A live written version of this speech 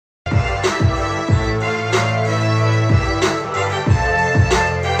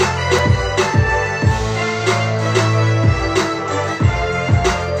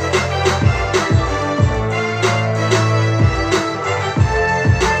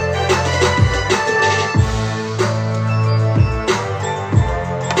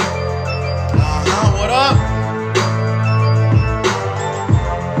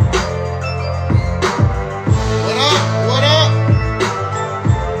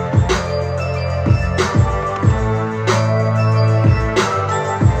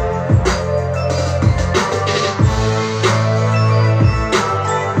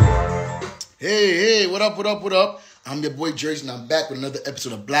What up, what up, what up? I'm your boy Jerzey, and I'm back with another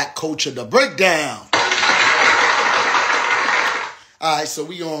episode of Black Culture, The Breakdown. All right, so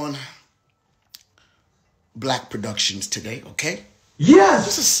we on Black Productions today, okay? Yes!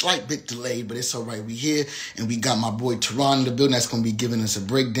 Just a slight bit delayed, but it's all right. We here, and we got my boy Tehran in the building that's going to be giving us a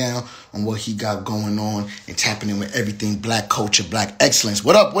breakdown on what he got going on and tapping in with everything Black culture, Black excellence.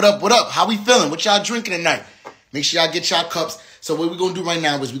 What up, what up, what up? How we feeling? What y'all drinking tonight? Make sure y'all get y'all cups. So what we're going to do right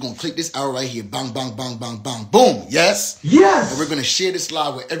now is we're going to click this arrow right here. Bang, bang, bang, bang, bang. Boom. Yes? Yes. And we're going to share this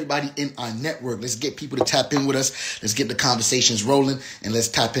live with everybody in our network. Let's get people to tap in with us. Let's get the conversations rolling. And let's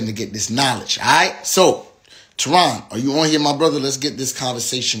tap in to get this knowledge. All right? So, Tehran, are you on here, my brother? Let's get this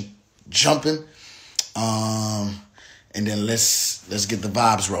conversation jumping. And then let's get the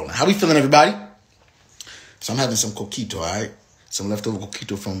vibes rolling. How we feeling, everybody? So I'm having some coquito, all right? Some leftover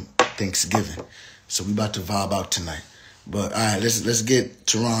coquito from Thanksgiving. So we about to vibe out tonight. But all right, let's get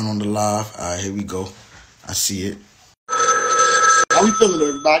Tehran on the live. All right, here we go. I see it. How we feeling,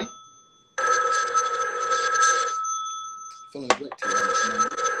 everybody? Feeling great, Tehran.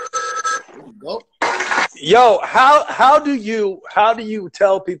 Here we go. Yo, how do you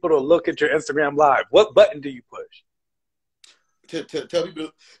tell people to look at your Instagram live? What button do you push? Tell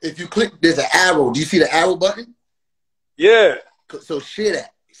people, if you click, there's an arrow. Do you see the arrow button? Yeah. So share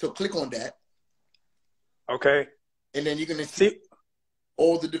that. So click on that. Okay. And then you're going to see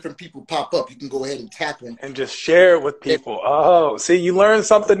all the different people pop up. You can go ahead and tap them. And just share it with people. Oh, see, you learn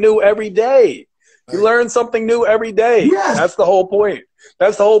something new every day. You learn something new every day. Yes. That's the whole point.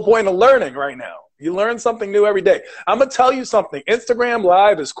 That's the whole point of learning right now. You learn something new every day. I'm going to tell you something. Instagram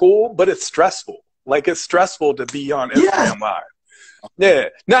Live is cool, but it's stressful. Like, it's stressful to be on Instagram Live. Yeah.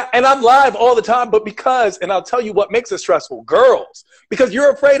 Now, and I'm live all the time, but and I'll tell you what makes it stressful, girls. Because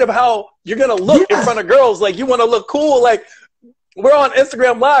you're afraid of how you're going to look in front of girls. Like, you want to look cool. Like, we're on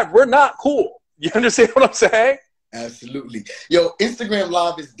Instagram Live. We're not cool. You understand what I'm saying? Absolutely. Yo, Instagram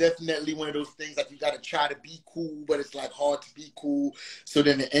Live is definitely one of those things like you got to try to be cool, but it's like hard to be cool. So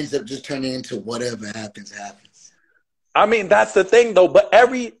then it ends up just turning into whatever happens. I mean, that's the thing, though. But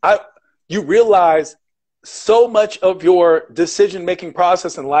you realize so much of your decision-making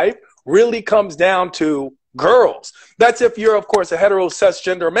process in life really comes down to girls. That's if you're, of course, a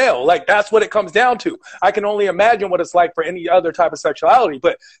cisgender male. Like, that's what it comes down to. I can only imagine what it's like for any other type of sexuality.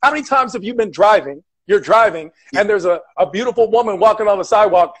 But how many times have you been driving? You're driving, and there's a beautiful woman walking on the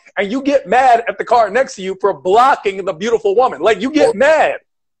sidewalk, and you get mad at the car next to you for blocking the beautiful woman. Like, you get mad.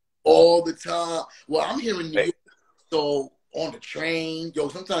 All the time. Well, I'm here in New York, so on the train, yo,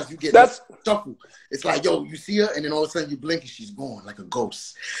 sometimes you get shuffle. It's like, yo, you see her, and then all of a sudden you blink and she's gone like a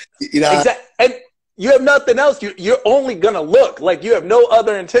ghost. You know? Exactly. And you have nothing else. You're only gonna look. Like, you have no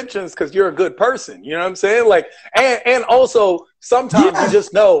other intentions because you're a good person. You know what I'm saying? Like, and also sometimes you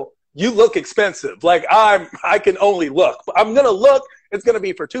just know you look expensive. Like, I can only look. I'm gonna look. It's gonna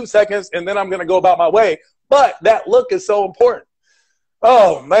be for 2 seconds, and then I'm gonna go about my way. But that look is so important.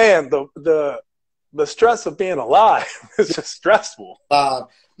 Oh man, the stress of being alive is just stressful.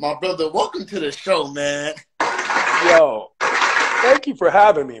 My brother, welcome to the show, man. Yo, thank you for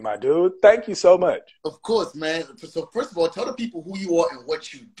having me, my dude. Thank you so much. Of course, man. So first of all, tell the people who you are and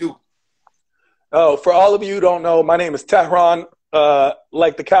what you do. Oh, for all of you who don't know, my name is Tehran,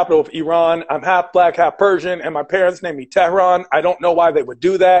 like the capital of Iran. I'm half black, half Persian, and my parents named me Tehran. I don't know why they would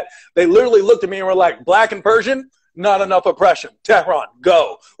do that. They literally looked at me and were like, black and Persian? Not enough oppression. Tehran,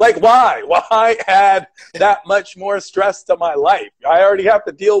 go. Like, why? Why add that much more stress to my life? I already have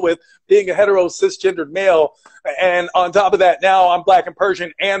to deal with being a cisgendered male. And on top of that, now I'm black and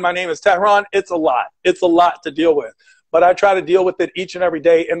Persian and my name is Tehran. It's a lot. It's a lot to deal with. But I try to deal with it each and every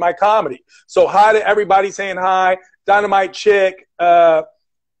day in my comedy. So hi to everybody saying hi. Dynamite Chick, Code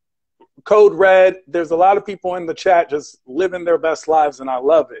Red. There's a lot of people in the chat just living their best lives, and I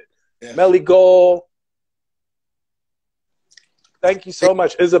love it. Yeah. Melly Gold. Thank you so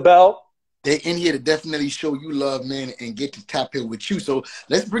much, Isabel. They're in here to definitely show you love, man, and get to tap in with you. So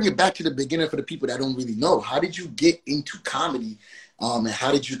let's bring it back to the beginning for the people that don't really know. How did you get into comedy, and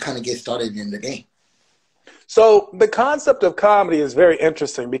how did you kind of get started in the game? So the concept of comedy is very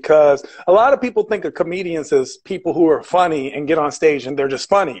interesting because a lot of people think of comedians as people who are funny and get on stage and they're just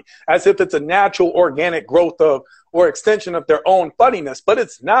funny, as if it's a natural, organic growth of or extension of their own funniness, but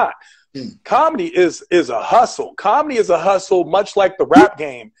it's not. Comedy is a hustle. Comedy is a hustle, much like the rap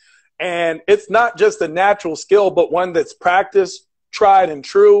game. And it's not just a natural skill, but one that's practiced, tried and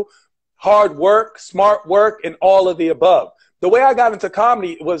true, hard work, smart work, and all of the above. The way I got into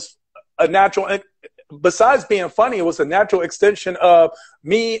comedy was a natural, besides being funny, it was a natural extension of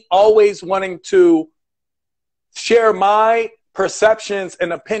me always wanting to share my perceptions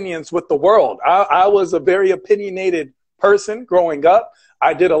and opinions with the world. I was a very opinionated person growing up.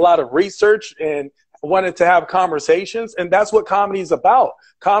 I did a lot of research and wanted to have conversations, and that's what comedy is about.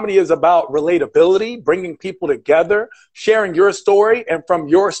 Comedy is about relatability, bringing people together, sharing your story, and from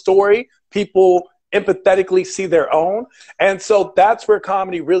your story, people empathetically see their own. And so that's where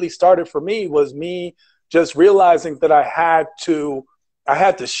comedy really started for me, was me just realizing that I had to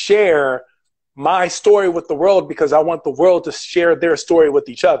share my story with the world, because I want the world to share their story with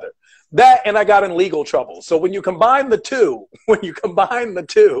each other. That, and I got in legal trouble. So when you combine the two,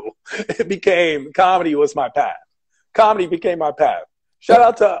 it became, comedy was my path. Comedy became my path. Shout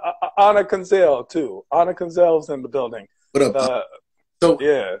out to Anna Kunzel too. Anna Kunzel's in the building. What up?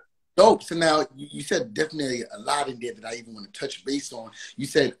 Yeah. Dope. So now you said definitely a lot in there that I even want to touch base on. You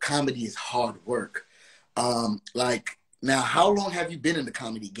said comedy is hard work. Like, now, how long have you been in the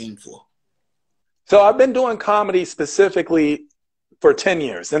comedy game for? So I've been doing comedy specifically for 10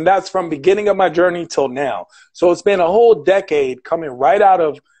 years, and that's from beginning of my journey till now. So it's been a whole decade coming right out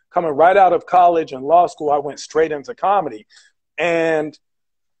of college and law school. I went straight into comedy, and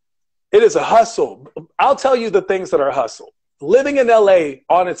it is a hustle. I'll tell you the things that are a hustle. Living in LA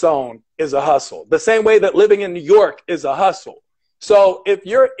on its own is a hustle, the same way that living in New York is a hustle. So if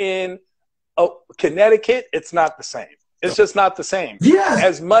you're in Connecticut, it's not the same. It's just not the same. Yes.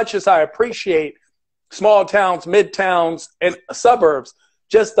 As much as I appreciate small towns, midtowns, and suburbs,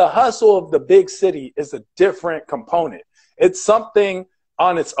 just the hustle of the big city is a different component. It's something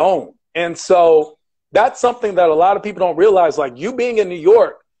on its own. And so that's something that a lot of people don't realize. Like, you being in New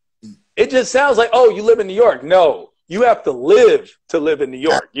York, it just sounds like, oh, you live in New York. No, you have to live in New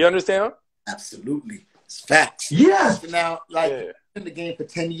York. You understand? Absolutely. It's facts. Yes. Now, like, in the game for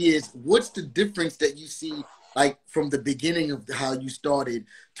 10 years, what's the difference that you see, like, from the beginning of how you started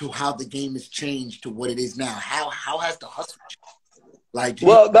to how the game has changed to what it is now? How has the hustle changed? Like,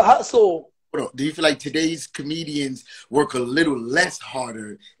 the hustle. Do you feel like today's comedians work a little less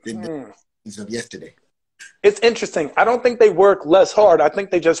harder than the comedians of yesterday? It's interesting. I don't think they work less hard. I think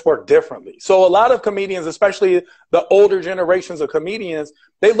they just work differently. So a lot of comedians, especially the older generations of comedians,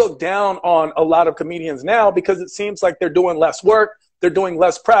 they look down on a lot of comedians now because it seems like they're doing less work, they're doing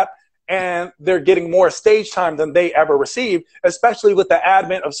less prep, and they're getting more stage time than they ever received, especially with the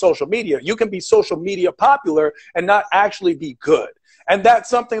advent of social media. You can be social media popular and not actually be good. And that's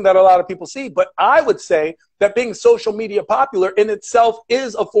something that a lot of people see. But I would say that being social media popular in itself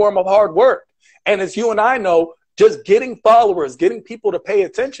is a form of hard work. And as you and I know, just getting followers, getting people to pay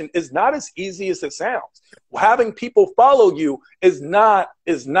attention is not as easy as it sounds. Having people follow you is not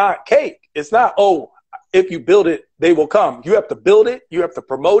cake. It's not, oh, if you build it, they will come. You have to build it. You have to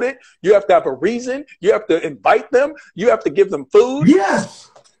promote it. You have to have a reason. You have to invite them. You have to give them food. Yes.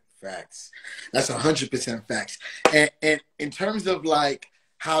 Facts. That's 100% facts. And in terms of, like,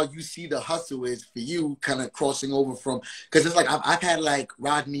 how you see the hustle is for you, kind of crossing over from, because it's like I've had, like,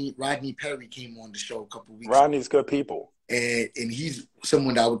 Rodney Perry came on the show a couple weeks Rodney's ago. Good people. And he's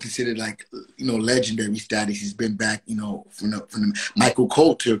someone that I would consider, like, you know, legendary status. He's been back, you know, from the Michael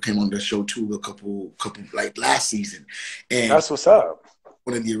Coulter came on the show too a couple like last season. And that's what's up.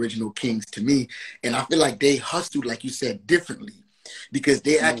 One of the original kings to me. And I feel like they hustled, like you said, differently, because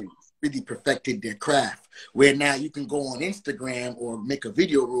they actually really perfected their craft. Where now you can go on Instagram or make a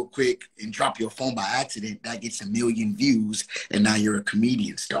video real quick and drop your phone by accident, that gets 1 million views, and now you're a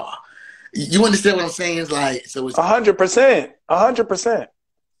comedian star. You understand what I'm saying? It's like, so it's 100%, 100%.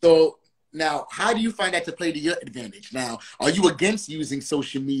 So now, how do you find that to play to your advantage? Now, are you against using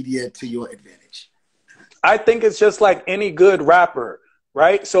social media to your advantage? I think it's just like any good rapper,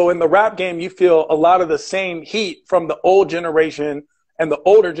 right? So in the rap game, you feel a lot of the same heat from the old generation and the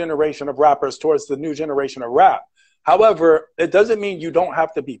older generation of rappers towards the new generation of rap. However, it doesn't mean you don't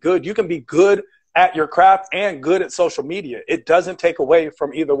have to be good. You can be good at your craft and good at social media. It doesn't take away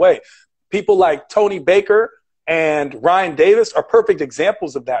from either way. People like Tony Baker and Ryan Davis are perfect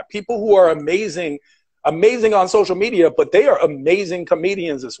examples of that. People who are amazing on social media, but they are amazing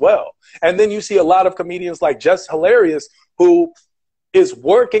comedians as well. And then you see a lot of comedians like Jess Hilarious, who is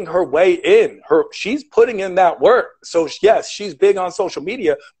working her way in. She's putting in that work. So yes, she's big on social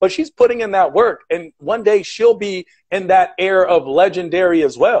media, but she's putting in that work. And one day she'll be in that air of legendary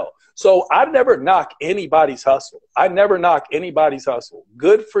as well. So I never knock anybody's hustle. I never knock anybody's hustle.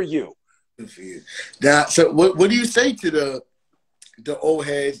 Good for you. Good for you. Now, so what do you say to the old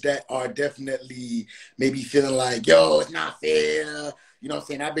heads that are definitely maybe feeling like, yo, it's not fair? You know what I'm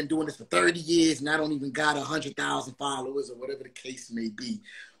saying? I've been doing this for 30 years and I don't even got 100,000 followers or whatever the case may be.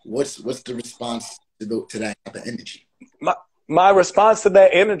 What's the response to that type of energy? My response to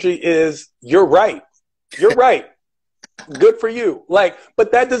that energy is, you're right. You're right. Good for you. Like,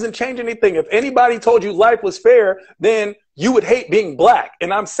 but that doesn't change anything. If anybody told you life was fair, then you would hate being black.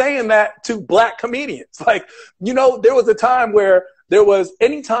 And I'm saying that to black comedians. Like, you know, there was a time where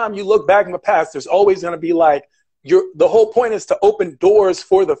anytime you look back in the past, there's always going to be like, the whole point is to open doors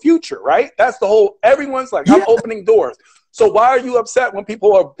for the future, right? That's the whole, everyone's like, I'm opening doors. So why are you upset when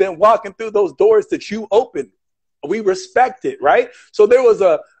people have been walking through those doors that you opened? We respect it, right? So there was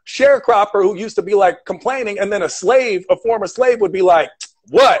a sharecropper who used to be like complaining, and then a former slave would be like,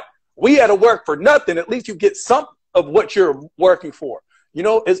 what? We had to work for nothing. At least you get some of what you're working for. You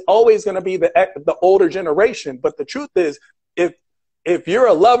know, it's always going to be the older generation. But the truth is, if you're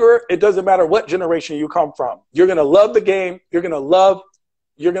a lover, it doesn't matter what generation you come from. You're going to love the game. You're going to love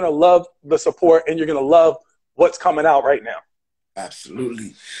the support, and you're going to love what's coming out right now.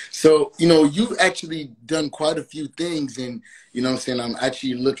 Absolutely. So, you know, you've actually done quite a few things, and, you know what I'm saying, I'm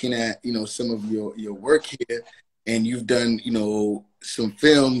actually looking at, you know, some of your work here, and you've done, you know, some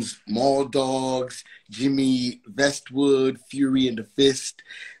films, Mall Dogs, Jimmy Westwood, Fury and the Fist,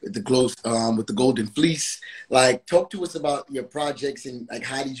 with the Golden Fleece. Like, talk to us about your projects and, like,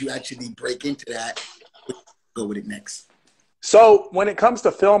 how did you actually break into that? Go with it next. So when it comes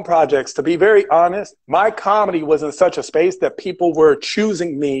to film projects, to be very honest, my comedy was in such a space that people were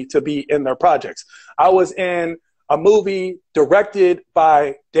choosing me to be in their projects. I was in a movie directed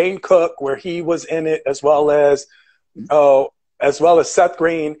by Dane Cook, where he was in it, as well as Seth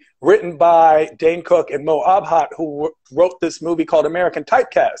Green, written by Dane Cook and Mo Abhat, who wrote this movie called American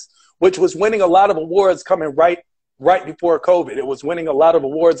Typecast, which was winning a lot of awards coming right before COVID. It was winning a lot of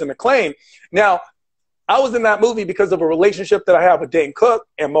awards and acclaim. Now, I was in that movie because of a relationship that I have with Dane Cook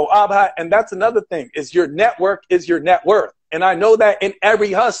and Mo Abhat, and that's another thing, is your network is your net worth. And I know that in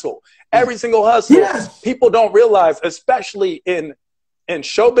every hustle, every single hustle, people don't realize, especially in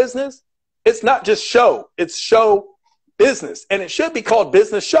show business, it's not just show, it's show business. And it should be called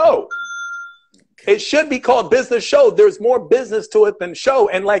business show. It should be called business show. There's more business to it than show.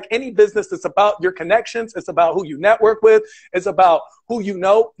 And like any business, it's about your connections. It's about who you network with. It's about who you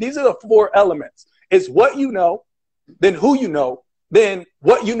know. These are the 4 elements. It's what you know, then who you know, then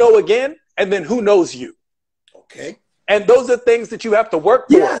what you know again, and then who knows you. Okay. And those are things that you have to work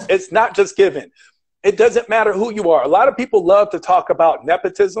for. Yeah. It's not just given. It doesn't matter who you are. A lot of people love to talk about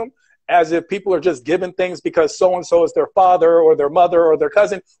nepotism as if people are just given things because so-and-so is their father or their mother or their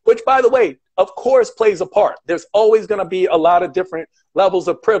cousin, which, by the way, of course, plays a part. There's always going to be a lot of different levels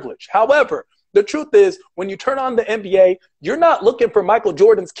of privilege. However, the truth is, when you turn on the NBA, you're not looking for Michael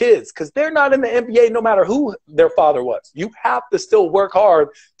Jordan's kids because they're not in the NBA no matter who their father was. You have to still work hard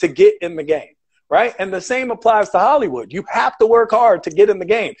to get in the game, right? And the same applies to Hollywood. You have to work hard to get in the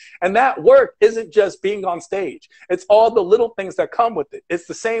game. And that work isn't just being on stage. It's all the little things that come with it. It's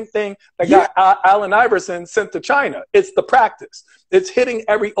the same thing that got Allen Iverson sent to China. It's the practice. It's hitting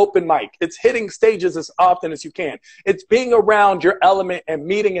every open mic. It's hitting stages as often as you can. It's being around your element and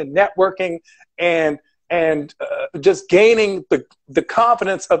meeting and networking and just gaining the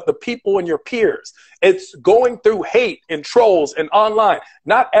confidence of the people and your peers. It's going through hate and trolls and online.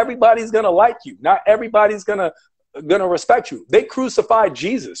 Not everybody's going to like you. Not everybody's going to respect you. They crucified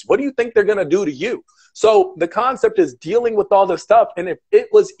Jesus. What do you think they're going to do to you? So the concept is dealing with all this stuff. And if it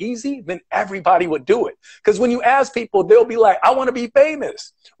was easy, then everybody would do it. Because when you ask people, they'll be like, I want to be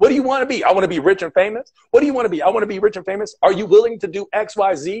famous. What do you want to be? I want to be rich and famous. What do you want to be? I want to be rich and famous. Are you willing to do X,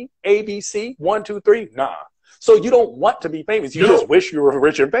 Y, Z, A, B, C, 1, 2, 3? Nah. So you don't want to be famous. You just wish you were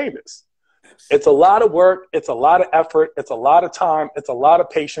rich and famous. It's a lot of work. It's a lot of effort. It's a lot of time. It's a lot of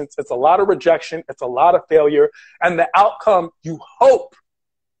patience. It's a lot of rejection. It's a lot of failure. And the outcome you hope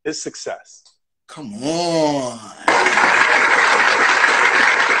is success. Come on.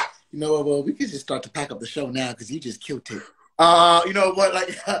 You know what, well, we could just start to pack up the show now because you just killed it. You know what,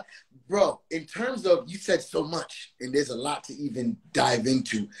 like, bro, in terms of, you said so much, and there's a lot to even dive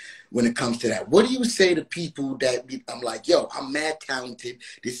into when it comes to that. What do you say to people that I'm like, yo, I'm mad talented.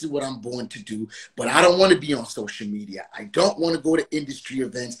 This is what I'm born to do, but I don't want to be on social media. I don't want to go to industry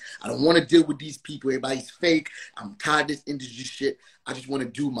events. I don't want to deal with these people. Everybody's fake. I'm tired of this industry shit. I just want to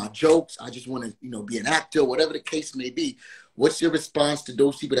do my jokes. I just want to, you know, be an actor, whatever the case may be. What's your response to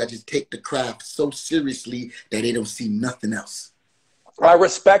those people that just take the craft so seriously that they don't see nothing else? I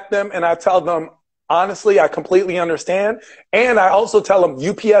respect them, and I tell them, honestly, I completely understand. And I also tell them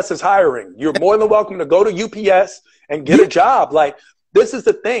UPS is hiring. You're more than welcome to go to UPS and get a job. Like, this is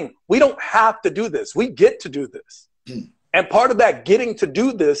the thing. We don't have to do this. We get to do this. And part of that getting to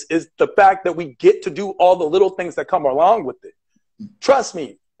do this is the fact that we get to do all the little things that come along with it. Trust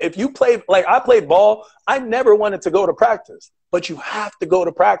me, if you play, like I played ball, I never wanted to go to practice. but you have to go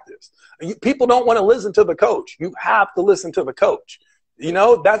to practice. People don't want to listen to the coach. You have to listen to the coach. You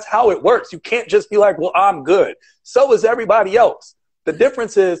know, that's how it works. You can't just be like, well, I'm good. So is everybody else. The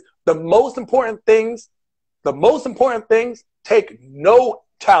difference is the most important things take no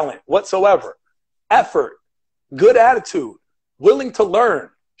talent whatsoever. Effort, good attitude, willing to learn,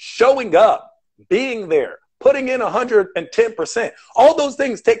 showing up, being there, putting in 110%. All those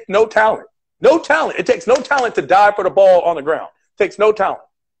things take no talent. No talent. It takes no talent to dive for the ball on the ground. It takes no talent,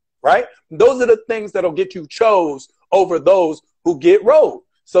 right? Those are the things that'll get you chose over those who get rolled.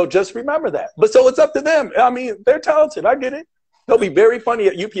 So just remember that. But so it's up to them. I mean, they're talented. I get it. They'll be very funny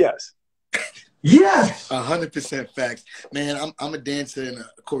at UPS. Yes. 100% facts. Man, I'm a dancer and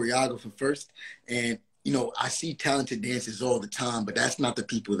a choreographer first. And, you know, I see talented dancers all the time, but that's not the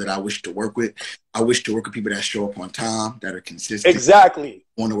people that I wish to work with. I wish to work with people that show up on time, that are consistent. Exactly.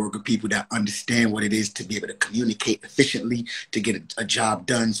 I want to work with people that understand what it is to be able to communicate efficiently, to get a job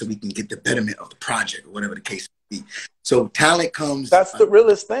done so we can get the betterment of the project or whatever the case may be. So talent comes. That's the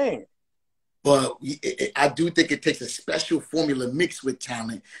realest thing. But I do think it takes a special formula mixed with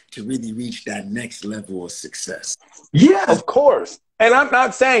talent to really reach that next level of success. Yeah, of course. And I'm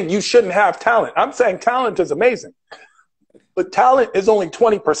not saying you shouldn't have talent. I'm saying talent is amazing. But talent is only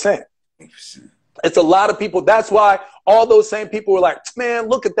 20%. 20%. It's a lot of people. That's why all those same people were like, man,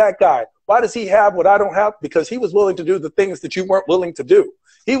 look at that guy. Why does he have what I don't have? Because he was willing to do the things that you weren't willing to do.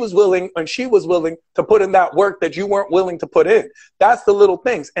 He was willing and she was willing to put in that work that you weren't willing to put in. That's the little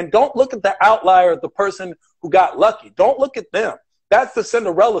things. And don't look at the outlier, the person who got lucky. Don't look at them. That's the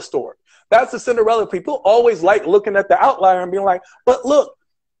Cinderella story. That's the Cinderella. People always like looking at the outlier and being like, but look,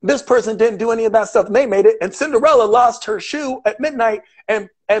 this person didn't do any of that stuff and they made it. And Cinderella lost her shoe at midnight and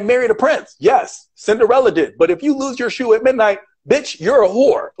married a prince. Yes, Cinderella did. But if you lose your shoe at midnight, bitch, you're a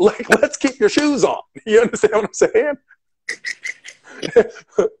whore. Like, let's keep your shoes on. You understand what I'm saying?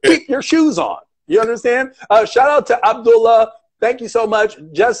 Keep your shoes on. You understand? Shout out to Abdullah. Thank you so much.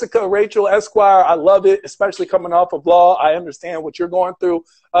 Jessica, Rachel, Esquire. I love it, especially coming off of law. I understand what you're going through.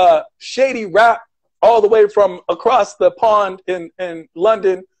 Shady Rap, all the way from across the pond in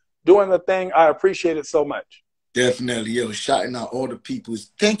London, doing the thing. I appreciate it so much. Definitely, yo, shouting out all the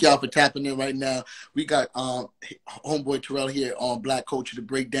peoples. Thank y'all for tapping in right now. We got homeboy Terrell here on Black Culture to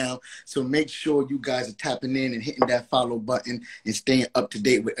break down. So make sure you guys are tapping in and hitting that follow button and staying up to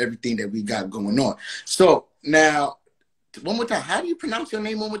date with everything that we got going on. So now, one more time, how do you pronounce your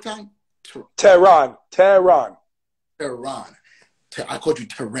name one more time? Tehran. Tehran. Tehran. I called you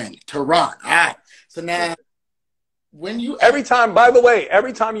Tehran. Tehran. All right. So now, when you every time, by the way,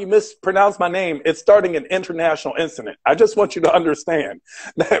 every time you mispronounce my name, it's starting an international incident. I just want you to understand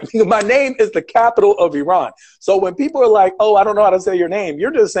that my name is the capital of Iran. So when people are like, oh, I don't know how to say your name,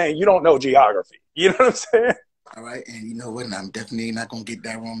 you're just saying you don't know geography. You know what I'm saying? All right. And you know what? And I'm definitely not going to get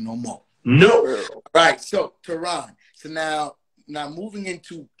that wrong no more. No. All right. So, Tehran. So now moving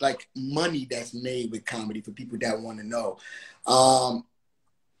into like money that's made with comedy for people that want to know.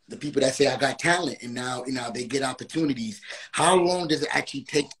 The people that say I got talent and now, you know, they get opportunities. How long does it actually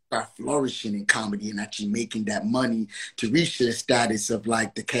take to start flourishing in comedy and actually making that money to reach the status of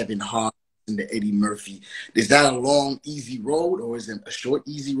like the Kevin Hart and the Eddie Murphy? Is that a long, easy road or is it a short,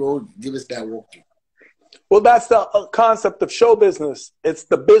 easy road? Give us that walkthrough. Well, that's the concept of show business. It's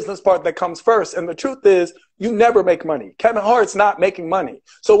the business part that comes first. And the truth is, you never make money. Kevin Hart's not making money.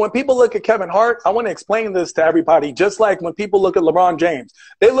 So when people look at Kevin Hart, I want to explain this to everybody. Just like when people look at LeBron James,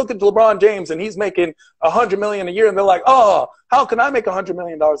 they look at LeBron James and he's making $100 million a year. And they're like, oh, how can I make $100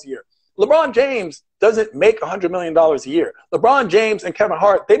 million a year? LeBron James doesn't make $100 million a year. LeBron James and Kevin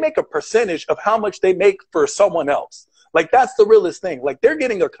Hart, they make a percentage of how much they make for someone else. Like, that's the realest thing. Like, they're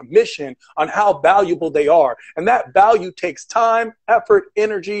getting a commission on how valuable they are. And that value takes time, effort,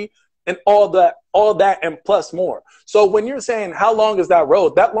 energy, and all that and plus more. So when you're saying how long is that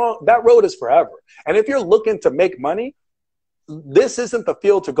road, that road is forever. And if you're looking to make money, this isn't the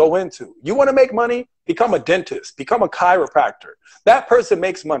field to go into. You want to make money? Become a dentist, become a chiropractor. That person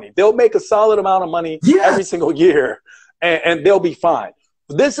makes money. They'll make a solid amount of money every single year and they'll be fine.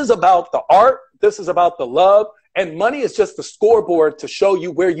 This is about the art. This is about the love. And money is just the scoreboard to show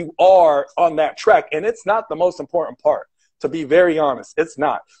you where you are on that track. And it's not the most important part, to be very honest. It's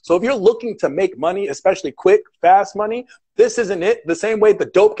not. So if you're looking to make money, especially quick, fast money, this isn't it. The same way the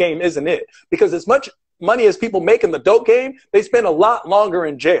dope game isn't it. Because as much money as people make in the dope game, they spend a lot longer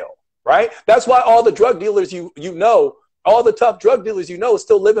in jail, right? That's why all the drug dealers you know, all the tough drug dealers you know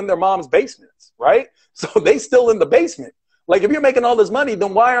still live in their mom's basements, right? So they still in the basement. Like, if you're making all this money,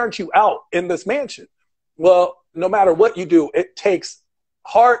 then why aren't you out in this mansion? Well, no matter what you do, it takes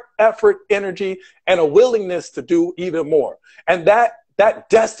heart, effort, energy, and a willingness to do even more. And that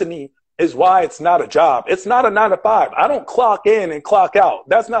destiny is why it's not a job. It's not a 9 to 5. I don't clock in and clock out.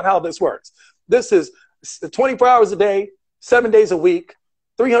 That's not how this works. This is 24 hours a day, 7 days a week,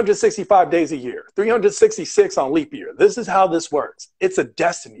 365 days a year, 366 on leap year. This is how this works. It's a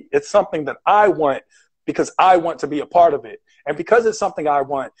destiny. It's something that I want because I want to be a part of it. And because it's something I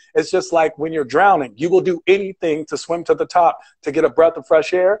want, it's just like when you're drowning, you will do anything to swim to the top to get a breath of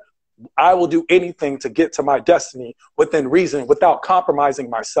fresh air. I will do anything to get to my destiny within reason, without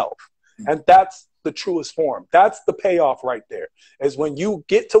compromising myself. And that's the truest form. That's the payoff right there, is when you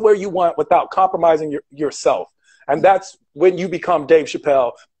get to where you want without compromising yourself. And that's when you become Dave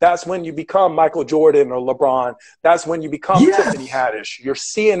Chappelle. That's when you become Michael Jordan or LeBron. That's when you become Tiffany Haddish. You're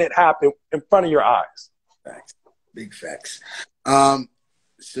seeing it happen in front of your eyes. Facts. Big facts.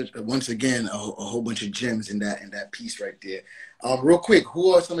 So once again, a whole bunch of gems in that piece right there. Real quick,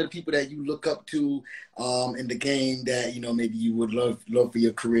 who are some of the people that you look up to in the game that, you know, maybe you would love for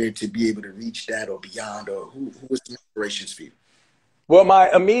your career to be able to reach that or beyond, or who was some inspirations for you? Well, my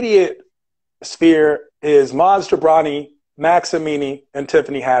immediate sphere is Maz Jobrani, Max Amini, and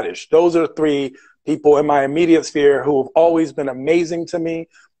Tiffany Haddish. Those are 3 people in my immediate sphere who have always been amazing to me,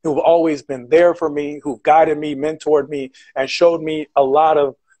 who've always been there for me, who've guided me, mentored me, and showed me a lot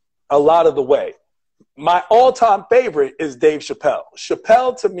of the way. My all-time favorite is Dave Chappelle.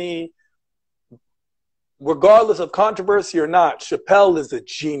 Chappelle, to me, regardless of controversy or not, Chappelle is a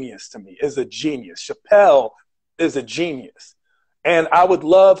genius to me, is a genius. Chappelle is a genius. And I would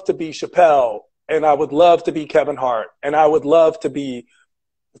love to be Chappelle, and I would love to be Kevin Hart, and I would love to be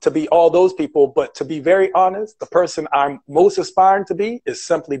all those people. But to be very honest, the person I'm most aspiring to be is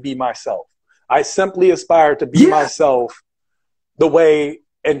simply be myself. I simply aspire to be myself the way,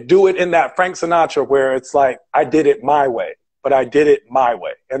 and do it in that Frank Sinatra where it's like, I did it my way, but I did it my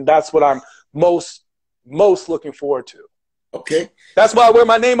way. And that's what I'm most looking forward to. Okay. That's why I wear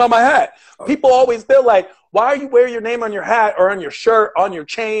my name on my hat. People always feel like, why do you wear your name on your hat or on your shirt, on your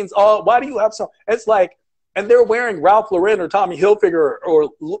chains? Why do you have some? It's like, and they're wearing Ralph Lauren or Tommy Hilfiger or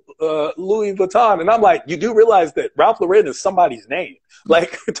Louis Vuitton. And I'm like, you do realize that Ralph Lauren is somebody's name.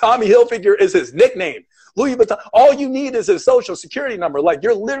 Like Tommy Hilfiger is his nickname. Louis Vuitton, all you need is his social security number. Like,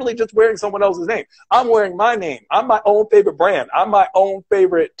 you're literally just wearing someone else's name. I'm wearing my name. I'm my own favorite brand. I'm my own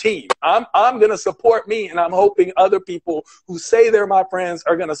favorite team. I'm going to support me, and I'm hoping other people who say they're my friends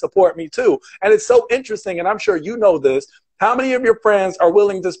are going to support me too. And it's so interesting, and I'm sure you know this. How many of your friends are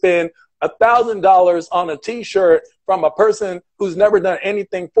willing to spend $1,000 on a T-shirt from a person who's never done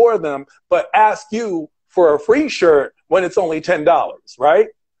anything for them, but ask you for a free shirt when it's only $10, right?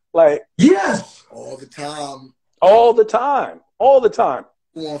 Like, yes, all the time. All the time. All the time.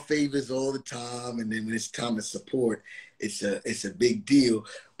 We want favors all the time, and then when it's time to support, it's a big deal.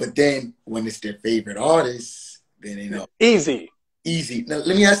 But then when it's their favorite artists, then you know, easy. Now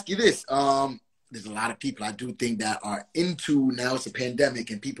let me ask you this. There's a lot of people I do think that are into, now it's a pandemic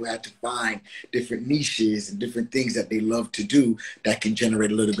and people have to find different niches and different things that they love to do that can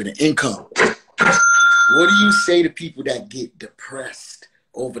generate a little bit of income. What do you say to people that get depressed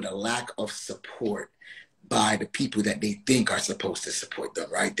over the lack of support by the people that they think are supposed to support them,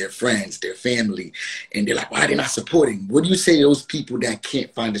 right? Their friends, their family, and they're like, why are they not supporting? What do you say to those people that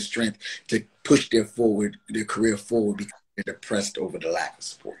can't find the strength to push their career forward because they're depressed over the lack of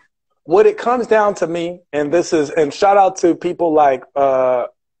support? What it comes down to me, and shout out to people like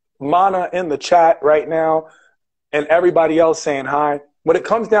Mana in the chat right now and everybody else saying hi. What it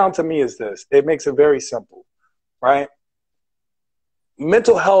comes down to me is this. It makes it very simple, right?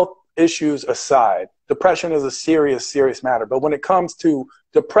 Mental health issues aside, depression is a serious, serious matter. But when it comes to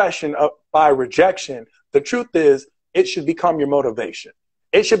depression by rejection, the truth is it should become your motivation.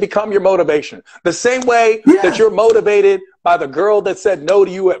 It should become your motivation. The same way that you're motivated by the girl that said no to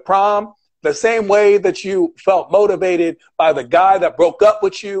you at prom, the same way that you felt motivated by the guy that broke up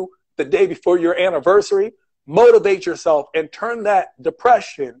with you the day before your anniversary, motivate yourself and turn that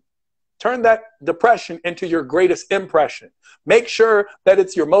depression into your greatest impression. Make sure that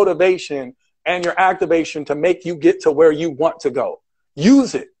it's your motivation and your activation to make you get to where you want to go.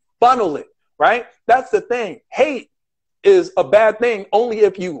 Use it, funnel it, right? That's the thing. Hate is a bad thing only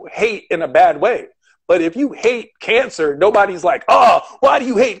if you hate in a bad way. But if you hate cancer, nobody's like, oh, why do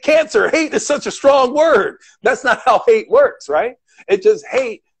you hate cancer? Hate is such a strong word. That's not how hate works, right? It just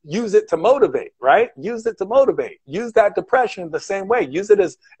hate. Use it to motivate, right? Use it to motivate. Use that depression the same way. Use it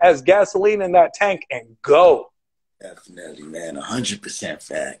as gasoline in that tank and go. Definitely, man. 100%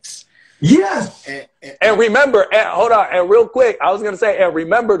 facts. Yes. And remember, hold on, and real quick, I was going to say, and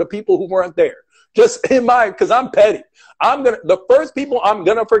remember the people who weren't there. Just in mind, because I'm petty. The first people I'm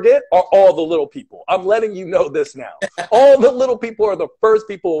gonna forget are all the little people. I'm letting you know this now. All the little people are the first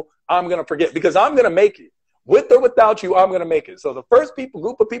people I'm gonna forget, because I'm gonna make it. With or without you, I'm gonna make it. So the first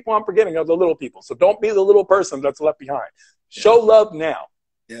group of people I'm forgetting are the little people. So don't be the little person that's left behind. Show love now.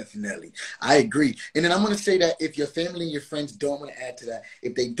 Definitely. I agree. And then I'm going to say that if your family and your friends don't want to add to that,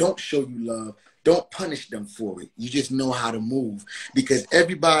 if they don't show you love, don't punish them for it. You just know how to move, because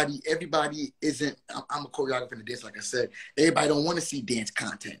everybody isn't, I'm a choreographer in this, like I said, everybody don't want to see dance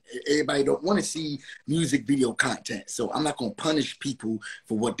content. Everybody don't want to see music video content. So I'm not going to punish people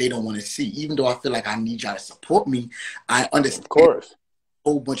for what they don't want to see. Even though I feel like I need y'all to support me, I understand. Of course. A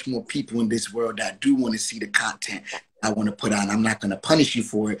whole bunch more people in this world that do want to see the content I want to put on. I'm not going to punish you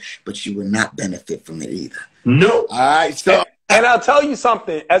for it, but you will not benefit from it either. No. All right. So, and I'll tell you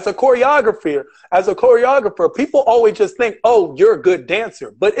something, as a choreographer, people always just think, oh, you're a good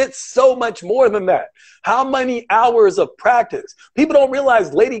dancer, but it's so much more than that. How many hours of practice? People don't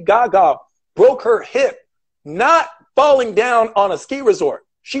realize Lady Gaga broke her hip, not falling down on a ski resort.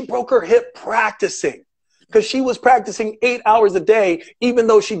 She broke her hip practicing, because she was practicing 8 hours a day, even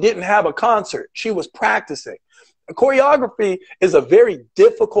though she didn't have a concert. She was practicing. Choreography is a very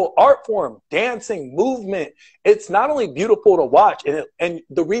difficult art form. Dancing, movement, it's not only beautiful to watch, and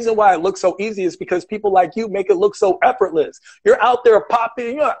the reason why it looks so easy is because people like you make it look so effortless. You're out there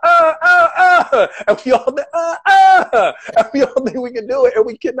popping, you're like, and we all think, and we all think we can do it, and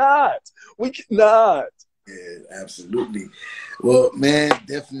we cannot. We cannot. Yeah, absolutely. Well, man,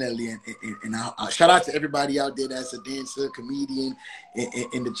 definitely. And I shout out to everybody out there that's a dancer, comedian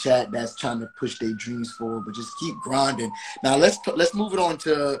in the chat that's trying to push their dreams forward, but just keep grinding. Now, let's move it on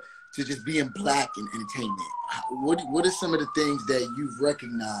to just being black in entertainment. What are some of the things that you've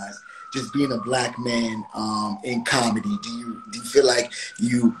recognized just being a black man in comedy? Do you feel like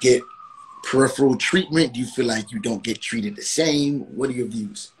you get peripheral treatment? Do you feel like you don't get treated the same? What are your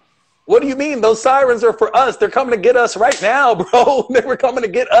views? What do you mean? Those sirens are for us. They're coming to get us right now, bro. They were coming to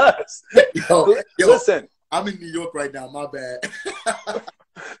get us. Yo, listen. I'm in New York right now. My bad.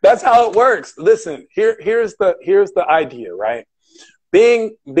 That's how it works. Listen, here's the idea, right?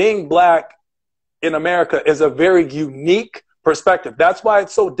 Being black in America is a very unique perspective. That's why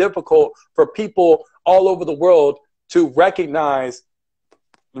it's so difficult for people all over the world to recognize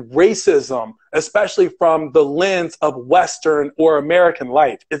racism, especially from the lens of Western or American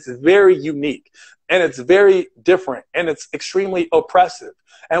life. It's very unique, and it's very different, and it's extremely oppressive.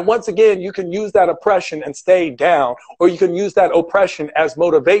 And once again, you can use that oppression and stay down, or you can use that oppression as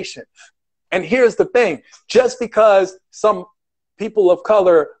motivation. And here's the thing, just because some people of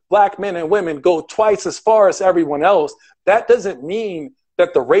color, black men and women, go twice as far as everyone else, that doesn't mean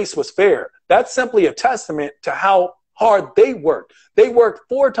that the race was fair. That's simply a testament to how hard they worked. They worked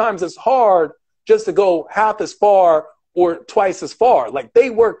 4 times as hard just to go half as far or twice as far. Like,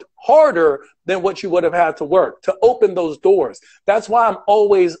 they worked harder than what you would have had to work to open those doors. That's why I'm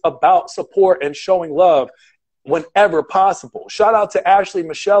always about support and showing love whenever possible. Shout out to Ashley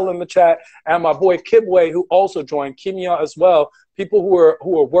Michelle in the chat, and my boy Kibwe, who also joined, Kimia as well. People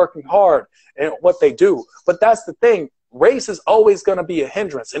who are working hard in what they do. But that's the thing. Race is always going to be a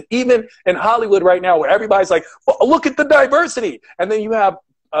hindrance. And even in Hollywood right now, where everybody's like, well, look at the diversity. And then you have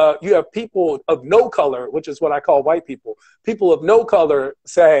people of no color, which is what I call white people of no color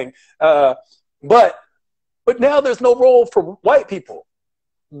saying, but now there's no role for white people.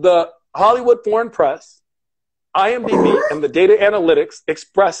 The Hollywood Foreign Press, IMDb, and the data analytics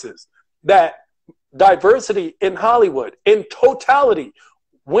expresses that diversity in Hollywood in totality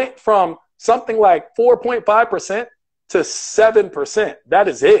went from something like 4.5% to 7%. That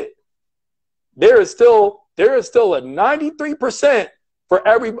is it. There is still a 93%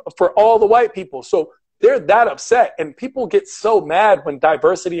 for all the white people. So they're that upset, and people get so mad when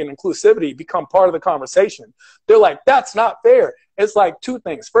diversity and inclusivity become part of the conversation. They're like, that's not fair. It's like 2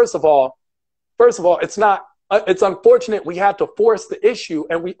 things. First of all, it's not. It's unfortunate we have to force the issue,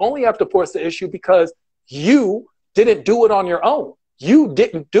 and we only have to force the issue because you didn't do it on your own. You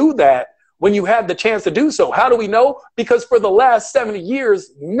didn't do that when you had the chance to do so. How do we know? Because for the last 70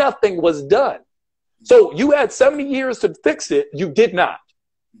 years, nothing was done. So you had 70 years to fix it. You did not.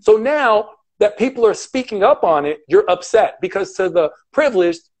 So now that people are speaking up on it, you're upset, because to the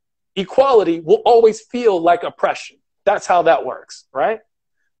privileged, equality will always feel like oppression. That's how that works, right?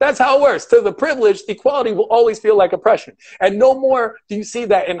 That's how it works. To the privileged, equality will always feel like oppression. And no more do you see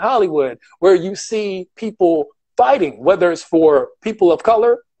that in Hollywood, where you see people fighting, whether it's for people of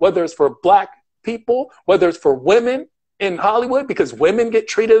color, whether it's for black people, whether it's for women in Hollywood, because women get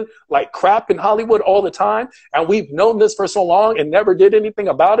treated like crap in Hollywood all the time. And we've known this for so long and never did anything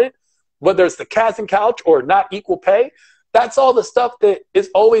about it. whether it's the casting couch or not equal pay, that's all the stuff that is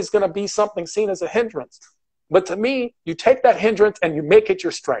always going to be something seen as a hindrance. But to me, you take that hindrance and you make it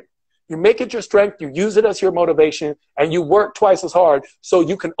your strength. You make it your strength, you use it as your motivation, and you work twice as hard so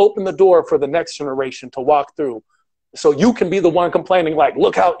you can open the door for the next generation to walk through. So you can be the one complaining like,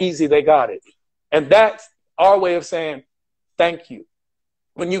 look how easy they got it. And that's our way of saying thank you.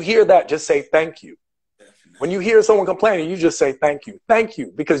 When you hear that, just say thank you. When you hear someone complaining, you just say thank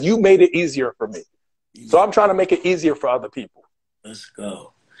you, because you made it easier for me. So I'm trying to make it easier for other people. Let's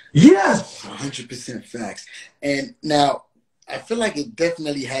go. Yes. 100% facts. And now I feel like it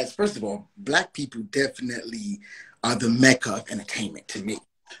definitely has, first of all, Black people definitely are the mecca of entertainment to me.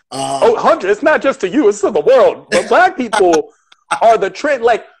 100. It's not just to you, it's to the world. But Black people are the trend.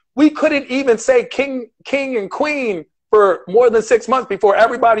 Like, we couldn't even say king and queen for more than 6 months before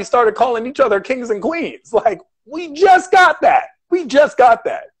everybody started calling each other kings and queens. Like, we just got that. We just got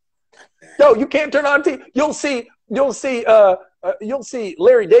that. Yo, you can't turn on TV. You'll see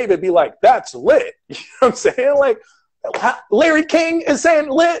Larry David be like, that's lit. You know what I'm saying? Like, Larry King is saying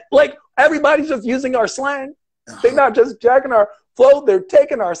lit. Like, everybody's just using our slang. They're not just jacking our flow, they're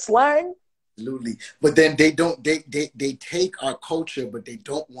taking our slang. Absolutely. But then they take our culture, but they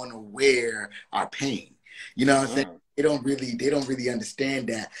don't want to wear our pain. You know what I'm saying? They don't really understand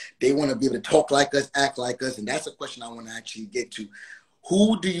that. They want to be able to talk like us, act like us. And that's a question I want to actually get to.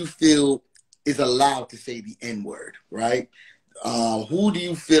 Who do you feel is allowed to say the N-word, right? Who do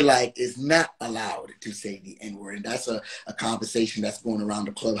you feel like is not allowed to say the N-word? And that's a conversation that's going around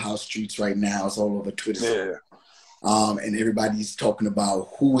the clubhouse streets right now. It's all over Twitter. Yeah. And everybody's talking about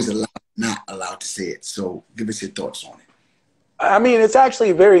who is not allowed to say it. So give us your thoughts on it. I mean, it's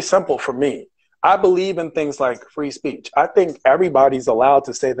actually very simple for me. I believe in things like free speech. I think everybody's allowed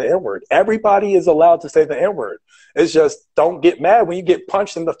to say the N-word. Everybody is allowed to say the N-word. It's just, don't get mad when you get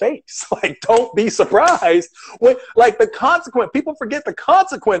punched in the face. Like, don't be surprised when, like, the consequence. People forget the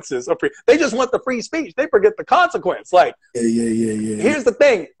consequences of free. They just want the free speech. They forget the consequence. Like, here's the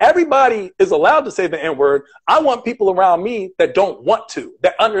thing. Everybody is allowed to say the N-word. I want people around me that don't want to,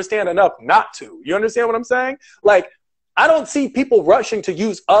 that understand enough not to. You understand what I'm saying? Like, I don't see people rushing to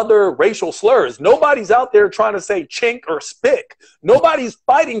use other racial slurs. Nobody's out there trying to say chink or spick. Nobody's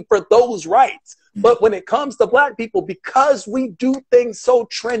fighting for those rights. But when it comes to Black people, because we do things so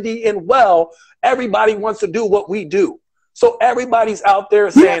trendy and well, everybody wants to do what we do. So everybody's out there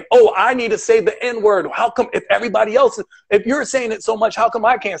saying, oh, I need to say the N-word. How come if everybody else, if you're saying it so much, how come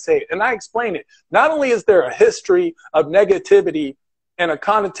I can't say it? And I explain it. Not only is there a history of negativity and a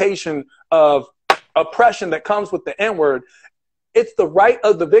connotation of oppression that comes with the N-word, it's the right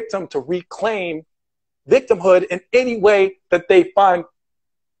of the victim to reclaim victimhood in any way that they find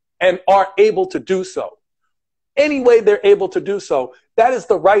and are able to do so. Any way they're able to do so, that is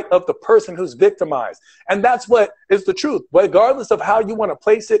the right of the person who's victimized. And that's what is the truth. Regardless of how you want to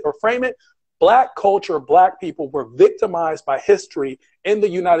place it or frame it, Black culture, Black people were victimized by history in the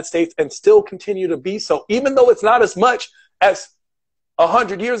United States and still continue to be so. Even though it's not as much as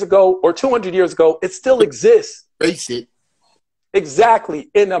 100 years ago or 200 years ago, it still exists. Face it. Exactly,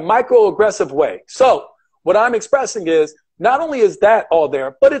 in a microaggressive way. So what I'm expressing is, not only is that all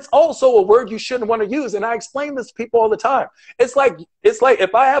there, but it's also a word you shouldn't want to use. And I explain this to people all the time. It's like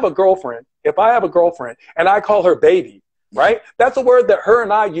if I have a girlfriend and I call her baby, right? That's a word that her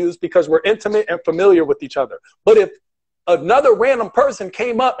and I use because we're intimate and familiar with each other. But if another random person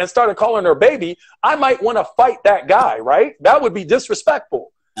came up and started calling her baby, I might want to fight that guy, right? That would be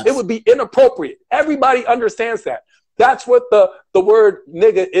disrespectful. It would be inappropriate. Everybody understands that. That's what the word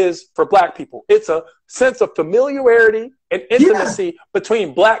nigga is for Black people. It's a sense of familiarity and intimacy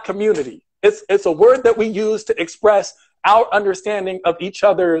between Black community. It's a word that we use to express our understanding of each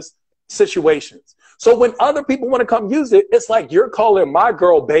other's situations. So when other people want to come use it, it's like you're calling my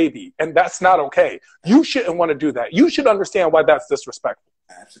girl baby, and that's not okay. You shouldn't want to do that. You should understand why that's disrespectful.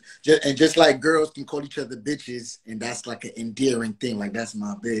 And just like girls can call each other bitches, and that's like an endearing thing, like that's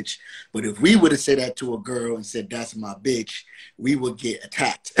my bitch. But if we would have said that to a girl and said that's my bitch, we would get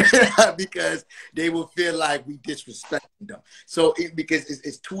attacked because they will feel like we disrespecting them. So because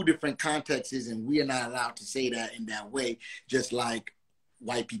it's two different contexts, and we are not allowed to say that in that way, just like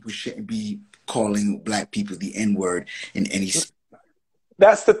white people shouldn't be calling Black people the N-word in any.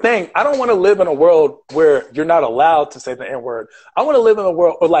 That's the thing. I don't want to live in a world where you're not allowed to say the N-word. I want to live in a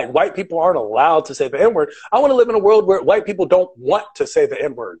world where, like, white people aren't allowed to say the N-word. I want to live in a world where white people don't want to say the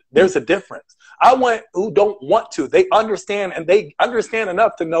N-word. There's a difference. I want who don't want to. They understand, and they understand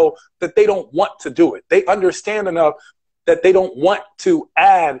enough to know that they don't want to do it. They understand enough that they don't want to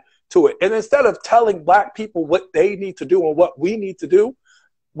add to it. And instead of telling Black people what they need to do and what we need to do,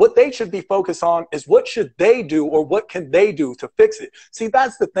 what they should be focused on is what should they do or what can they do to fix it. See,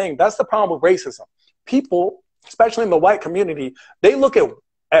 that's the thing. That's the problem with racism. People, especially in the white community, they look at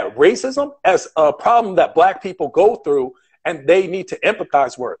racism as a problem that black people go through and they need to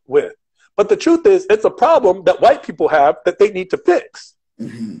empathize with. But the truth is, it's a problem that white people have that they need to fix.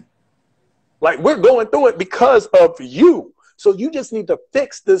 Mm-hmm. Like, we're going through it because of you. So you just need to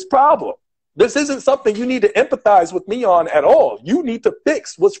fix this problem. This isn't something you need to empathize with me on at all. You need to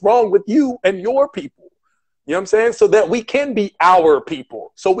fix what's wrong with you and your people. You know what I'm saying? So that we can be our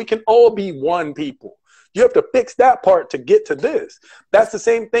people. So we can all be one people. You have to fix that part to get to this. That's the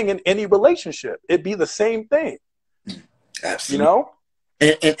same thing in any relationship. It'd be the same thing. Absolutely. You know?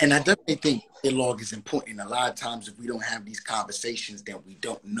 And I definitely think dialogue is important. A lot of times if we don't have these conversations, then we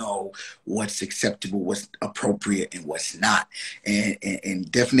don't know what's acceptable, what's appropriate, and what's not.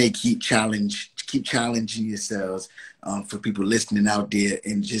 And definitely keep challenging yourselves for people listening out there,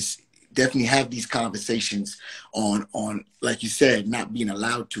 and just definitely have these conversations on like you said, not being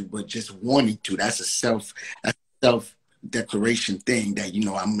allowed to, but just wanting to. That's a self declaration thing that, you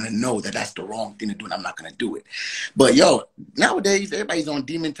know, I'm gonna know that that's the wrong thing to do and I'm not gonna do it. But yo, nowadays everybody's on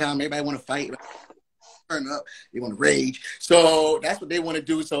demon time. Everybody want to fight, turn up, they want to rage, so that's what they want to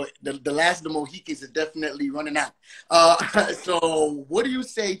do. So the last of the Mohicans is definitely running out. So what do you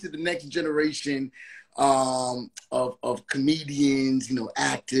say to the next generation of comedians, you know,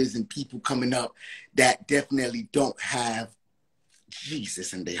 actors and people coming up that definitely don't have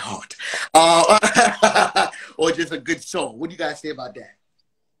Jesus in their heart, or just a good soul? What do you guys say about that?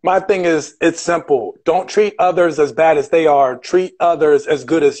 My thing is, it's simple. Don't treat others as bad as they are. Treat others as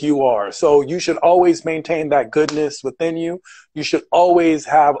good as you are. So you should always maintain that goodness within you. You should always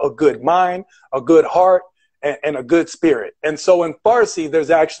have a good mind, a good heart, and a good spirit. And so in Farsi,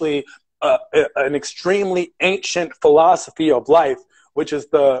 there's actually an extremely ancient philosophy of life, which is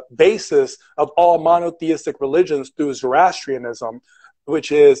the basis of all monotheistic religions through Zoroastrianism,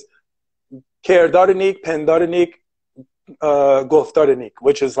 which is Kerdarnik, Pendarnik, Goftarnik,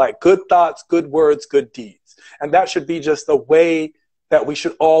 which is like good thoughts, good words, good deeds. And that should be just the way that we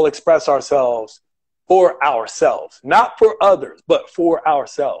should all express ourselves for ourselves, not for others, but for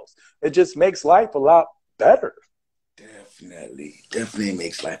ourselves. It just makes life a lot better. Definitely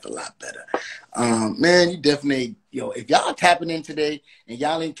makes life a lot better. Man, you definitely, yo, if y'all tapping in today and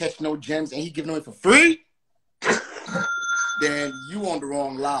y'all ain't catching no gems and he giving away for free, then you on the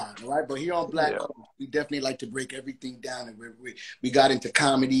wrong line, right? But here on Black, we definitely like to break everything down, and we got into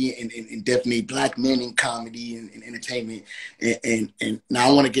comedy and definitely black men in comedy and entertainment, and now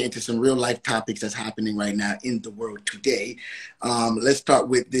I want to get into some real life topics that's happening right now in the world today. Let's start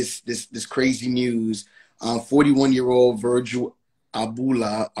with this crazy news. 41-year-old Virgil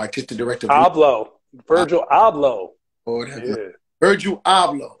Abloh, artistic director. Virgil Abloh. Virgil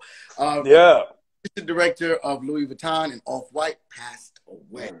Abloh. Artistic director of Louis Vuitton and Off-White, passed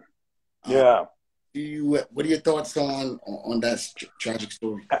away. What are your thoughts on that tragic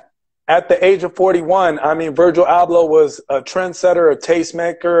story? At the age of 41, I mean, Virgil Abloh was a trendsetter, a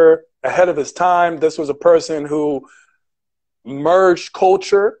tastemaker, ahead of his time. This was a person who merged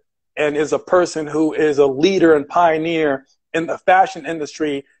culture and is a person who is a leader and pioneer in the fashion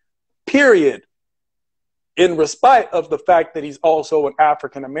industry, period, in respite of the fact that he's also an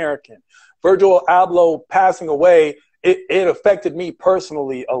African-American. Virgil Abloh passing away, it affected me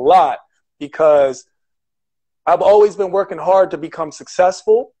personally a lot, because I've always been working hard to become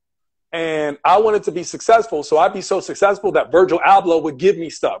successful, and I wanted to be successful, so I'd be so successful that Virgil Abloh would give me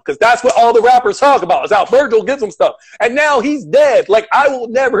stuff, because that's what all the rappers talk about, is how Virgil gives them stuff. And now he's dead. Like, I will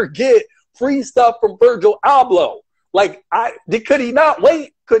never get free stuff from Virgil Abloh. Like, could he not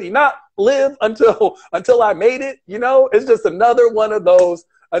wait? Could he not live until I made it? You know, it's just another one of those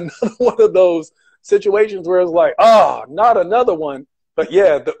situations where it's like, oh, not another one. But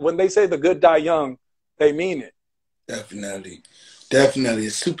yeah, when they say the good die young, they mean it. Definitely.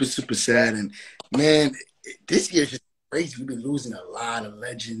 It's super, super sad. And man, this year's just crazy. We've been losing a lot of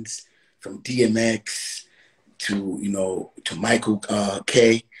legends, from DMX to Michael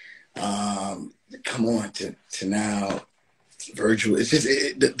K. Come on to now Virgil. It's just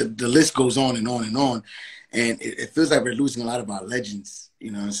the list goes on and on and on. And it feels like we're losing a lot of our legends,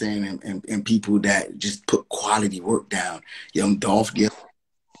 you know what I'm saying? And people that just put quality work down. Young Dolph, you know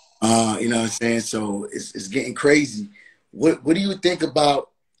what I'm saying? So it's getting crazy. What do you think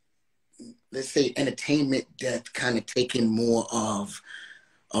about, let's say, entertainment death kind of taking more of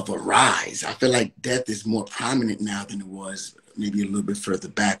a rise? I feel like death is more prominent now than it was maybe a little bit further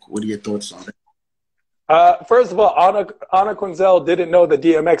back. What are your thoughts on that? First of all, Anna Quinzel didn't know that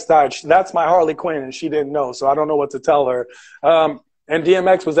DMX died. That's my Harley Quinn, and she didn't know, so I don't know what to tell her. And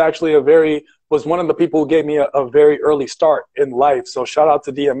DMX was actually was one of the people who gave me a very early start in life. So shout out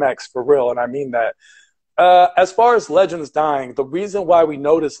to DMX for real. And I mean that. As far as legends dying, the reason why we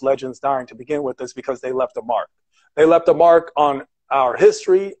notice legends dying to begin with is because they left a mark. They left a mark on our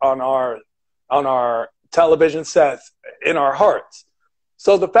history, on our television sets, in our hearts.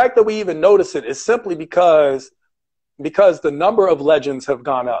 So the fact that we even notice it is simply because the number of legends have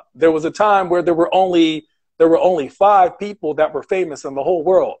gone up. There was a time where there were only 5 people that were famous in the whole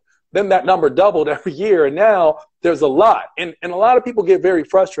world. Then that number doubled every year, and now there's a lot. And a lot of people get very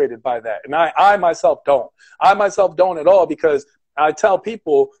frustrated by that. And I myself don't. I myself don't at all, because I tell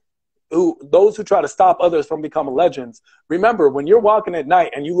people, those who try to stop others from becoming legends, remember, when you're walking at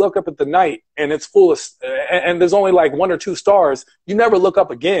night and you look up at the night and it's full of, and there's only like 1 or 2 stars, you never look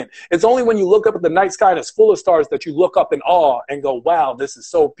up again. It's only when you look up at the night sky and it's full of stars that you look up in awe and go, wow, this is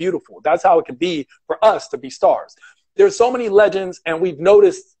so beautiful. That's how it can be for us to be stars. There's so many legends, and we've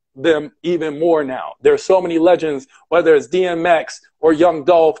noticed them even more now. There's so many legends, whether it's DMX or Young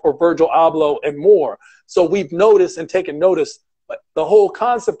Dolph or Virgil Abloh and more. So we've noticed and taken notice. But the whole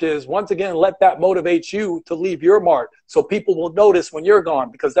concept is, once again, let that motivate you to leave your mark, so people will notice when you're gone,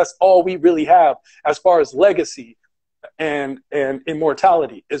 because that's all we really have as far as legacy and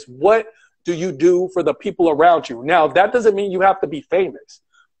immortality, is what do you do for the people around you? Now, that doesn't mean you have to be famous.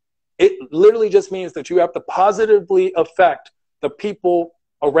 It literally just means that you have to positively affect the people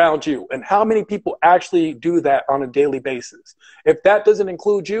around you. And how many people actually do that on a daily basis? If that doesn't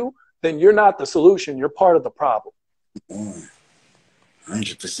include you, then you're not the solution. You're part of the problem.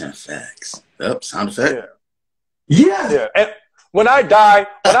 100% facts. Yep, sound effect. Yeah. And when I die,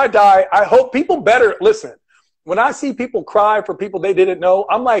 I hope people better listen. When I see people cry for people they didn't know,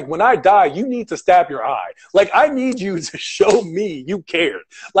 I'm like, when I die, you need to stab your eye. Like, I need you to show me you cared.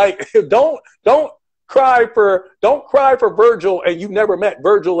 Like, don't cry for Virgil, and you never met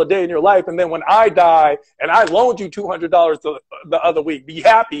Virgil a day in your life, and then when I die and I loaned you $200 the other week, be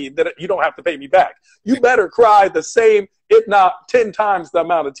happy that you don't have to pay me back. You better cry the same, if not 10 times the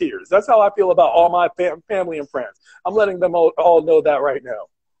amount of tears. That's how I feel about all my family and friends. I'm letting them all know that right now.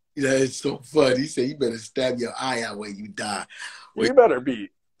 Yeah, it's so funny. He said you better stab your eye out when you die. You better be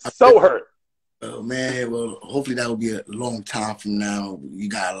so hurt. Oh, man, well, hopefully that will be a long time from now. You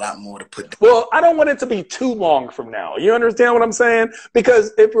got a lot more to put down. Well, I don't want it to be too long from now. You understand what I'm saying?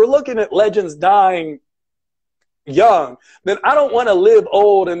 Because if we're looking at legends dying young, then I don't want to live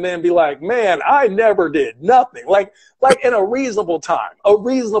old and then be like, man, I never did nothing. Like in a reasonable time,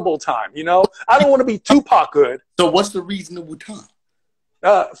 you know? I don't want to be Tupac good. So what's the reasonable time?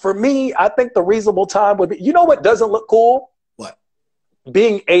 For me, I think the reasonable time would be, you know what doesn't look cool?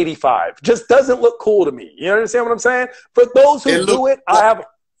 Being 85 just doesn't look cool to me. You understand what I'm saying? For those who do it,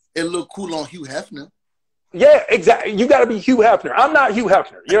 it look cool on Hugh Hefner. Yeah, exactly. You got to be Hugh Hefner. I'm not Hugh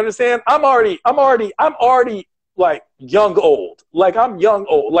Hefner. You understand? I'm already like young old. Like I'm young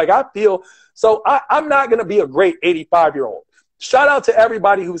old. Like I feel so. I'm not gonna be a great 85-year-old. Shout out to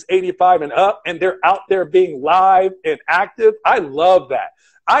everybody who's 85 and up, and they're out there being live and active. I love that.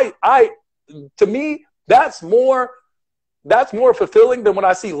 To me, that's more fulfilling than when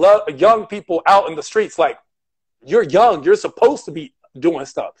I see young people out in the streets. Like, you're young, you're supposed to be doing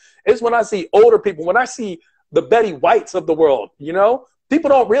stuff. It's when I see older people, when I see the Betty Whites of the world, you know, people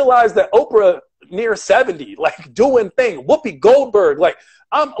don't realize that Oprah near 70, like doing things, Whoopi Goldberg, like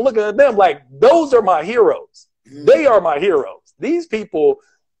I'm looking at them like those are my heroes. They are my heroes. These people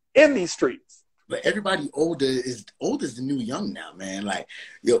in these streets. But everybody older is the new young now, man. Like,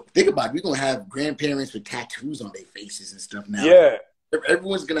 yo, think about it. We're going to have grandparents with tattoos on their faces and stuff now. Yeah.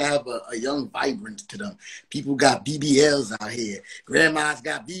 Everyone's going to have a young vibrance to them. People got BBLs out here. Grandma's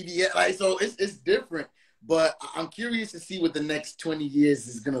got BBL. Like, so it's different. But I'm curious to see what the next 20 years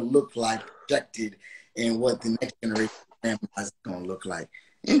is going to look like, projected, and what the next generation of grandmas is going to look like.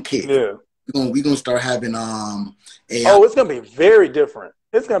 And kids. Yeah. We're going to start having AI. Oh, it's going to be very different.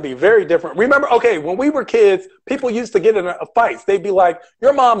 It's going to be very different. Remember, okay, when we were kids, people used to get in fights. They'd be like,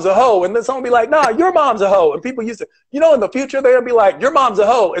 your mom's a hoe. And then someone would be like, nah, your mom's a hoe. And people used to, you know, in the future, they'd be like, your mom's a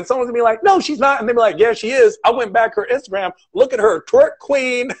hoe. And someone's going to be like, no, she's not. And they'd be like, yeah, she is. I went back her Instagram. Look at her. Twerk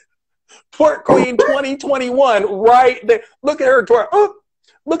Queen 2021 right there. Look at her twerk. Oh,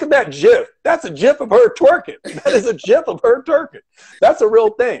 look at that GIF. That's a GIF of her twerking. That is a GIF of her twerking. That's a real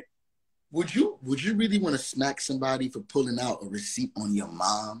thing. Would you really want to smack somebody for pulling out a receipt on your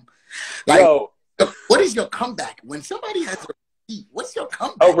mom? Like, no. What is your comeback? When somebody has a receipt, what's your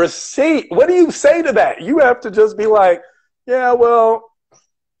comeback? A receipt? What do you say to that? You have to just be like, yeah, well,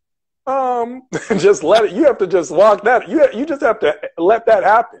 just let it. You have to just walk that. You just have to let that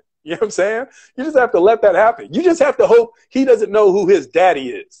happen. You know what I'm saying? You just have to let that happen. You just have to hope he doesn't know who his daddy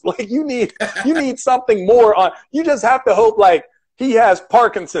is. Like you need something more on. You just have to hope like he has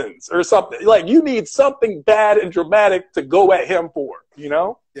Parkinson's or something. Like you need something bad and dramatic to go at him for, you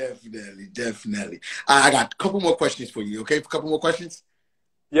know? Definitely, definitely. I got a couple more questions for you. Okay, a couple more questions.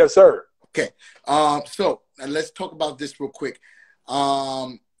 Yes, sir. Okay. So let's talk about this real quick.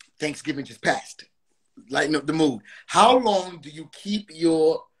 Thanksgiving just passed. Lighten up the mood. How long do you keep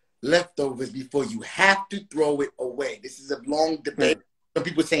your leftovers before you have to throw it away? This is a long debate. Some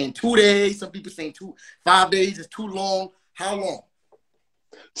people saying 2 days. Some people saying 5 days is too long. How long?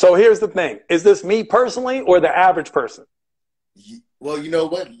 So here's the thing. Is this me personally or the average person? Well, you know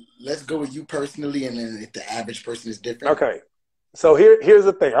what? Let's go with you personally, and then if the average person is different. Okay. So here's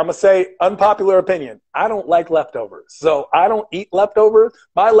the thing. I'm going to say unpopular opinion. I don't like leftovers. So I don't eat leftovers.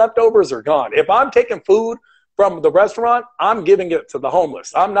 My leftovers are gone. If I'm taking food from the restaurant, I'm giving it to the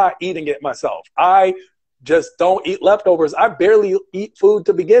homeless. I'm not eating it myself. I just don't eat leftovers. I barely eat food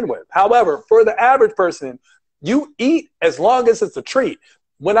to begin with. However, for the average person, you eat as long as it's a treat.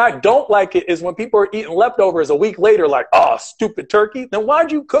 When I don't like it is when people are eating leftovers a week later, like, oh, stupid turkey. Then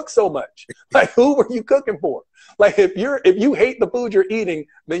why'd you cook so much? Like, who were you cooking for? Like, if you hate the food you're eating,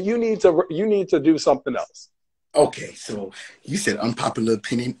 then you need to do something else. Okay, so you said unpopular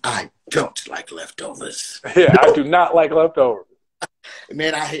opinion. I don't like leftovers. Yeah, I do not like leftovers.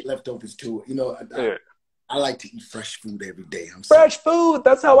 Man, I hate leftovers too. You know, I like to eat fresh food every day. Fresh food.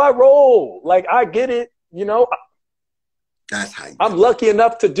 That's how I roll. Like, I get it. You know. That's how I'm lucky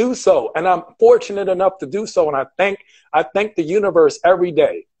enough to do so, and I'm fortunate enough to do so, and I thank the universe every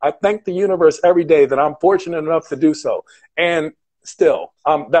day. I thank the universe every day that I'm fortunate enough to do so, and still,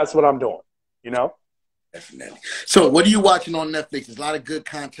 that's what I'm doing. You know. Definitely. So, what are you watching on Netflix? There's a lot of good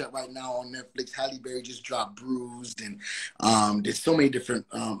content right now on Netflix. Halle Berry just dropped Bruised, and there's so many different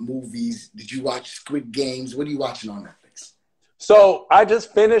movies. Did you watch Squid Games? What are you watching on Netflix? So, I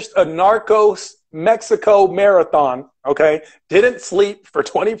just finished a Narcos Mexico marathon, okay? Didn't sleep for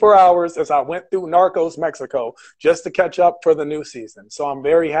 24 hours as I went through Narcos Mexico just to catch up for the new season. So I'm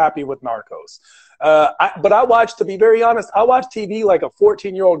very happy with Narcos. But I watch, to be very honest, I watch TV like a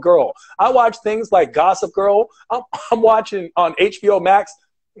 14-year-old girl. I watch things like Gossip Girl. I'm watching on HBO Max,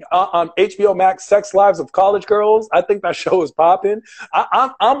 Sex Lives of College Girls. I think that show is popping.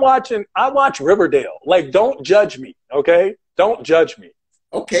 I watch Riverdale. Like, don't judge me, okay? Don't judge me.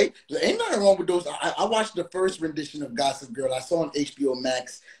 Okay, ain't nothing wrong with those. I watched the first rendition of Gossip Girl. I saw on HBO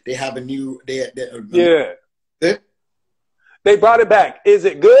Max they have a new. They brought it back. Is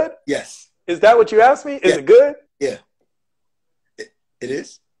it good? Yes. Is that what you asked me? Is it good? Yeah. It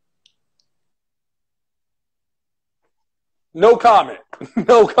is. No comment.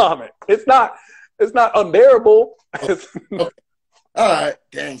 No comment. It's not unbearable. Okay. All right.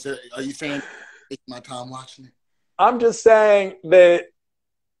 Dang. So are you saying take my time watching it? I'm just saying that.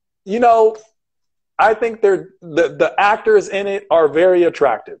 You know, I think the actors in it are very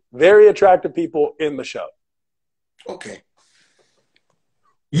attractive people in the show. Okay.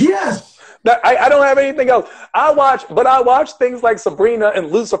 Yes. I don't have anything else. I watch things like Sabrina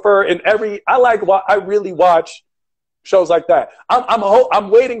and Lucifer and I really watch shows like that.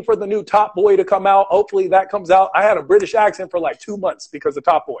 I'm waiting for the new Top Boy to come out. Hopefully that comes out. I had a British accent for like 2 months because of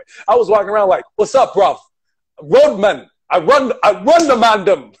Top Boy. I was walking around like, what's up, bruv? Roadman. I run the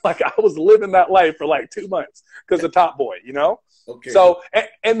mandem. Like I was living that life for like 2 months because of Top Boy, you know? Okay. So,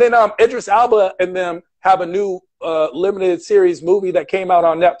 and then Idris Elba and them have a new limited series movie that came out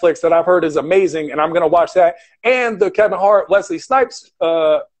on Netflix that I've heard is amazing, and I'm going to watch that. And the Kevin Hart, Wesley Snipes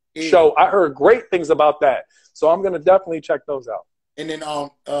show, I heard great things about that. So I'm going to definitely check those out. And then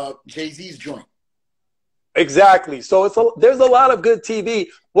Jay-Z's joint. Exactly. So there's a lot of good TV.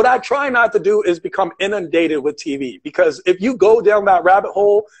 What I try not to do is become inundated with TV, because if you go down that rabbit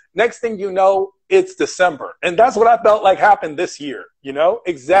hole, next thing you know, it's December. And that's what I felt like happened this year, you know?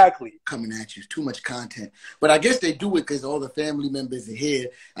 Exactly. Coming at you. Too much content. But I guess they do it because all the family members are here.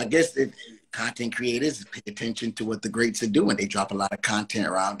 I guess content creators pay attention to what the greats are doing. They drop a lot of content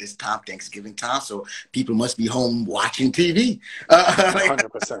around this time, Thanksgiving time. So people must be home watching TV.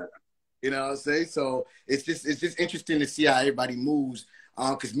 100%. You know what I'm saying? So it's just interesting to see how everybody moves.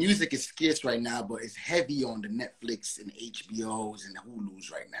 Because music is scarce right now, but it's heavy on the Netflix and HBOs and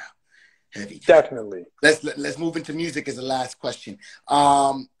Hulus right now. Heavy. Definitely. Let's move into music as the last question.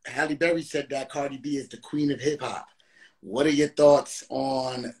 Halle Berry said that Cardi B is the queen of hip hop. What are your thoughts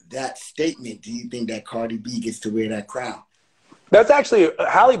on that statement? Do you think that Cardi B gets to wear that crown? That's actually,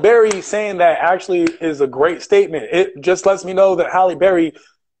 Halle Berry saying that actually is a great statement. It just lets me know that Halle Berry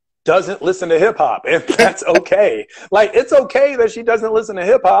doesn't listen to hip hop, and that's okay. Like, it's okay that she doesn't listen to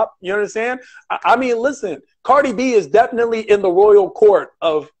hip hop. You understand? I mean, listen, Cardi B is definitely in the royal court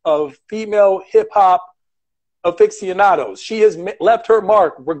of female hip hop aficionados. She has left her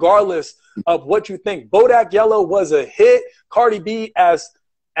mark regardless of what you think. Bodak Yellow was a hit. Cardi B as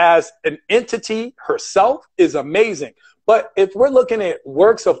an entity herself is amazing. But if we're looking at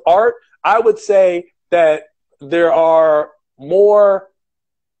works of art, I would say that there are more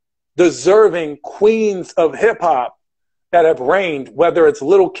deserving queens of hip hop that have reigned, whether it's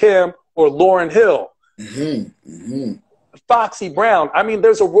Lil' Kim or Lauryn Hill, Foxy Brown. I mean,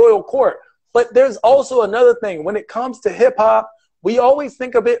 there's a royal court. But there's also another thing. When it comes to hip hop, we always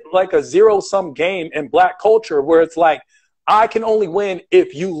think of it like a zero-sum game in black culture where it's like, I can only win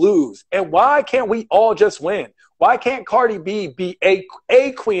if you lose. And why can't we all just win? Why can't Cardi B be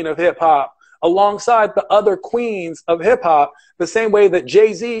a queen of hip hop alongside the other queens of hip hop, the same way that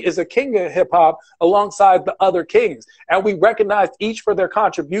Jerzey is a king of hip hop alongside the other kings? And we recognize each for their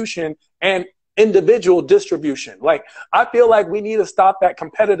contribution and individual distribution. Like, I feel like we need to stop that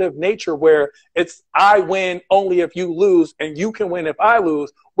competitive nature where it's I win only if you lose and you can win if I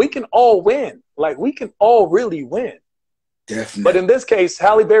lose. We can all win. Like, we can all really win. Definitely. But in this case,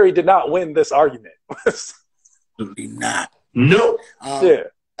 Halle Berry did not win this argument. Absolutely not. No. Yeah.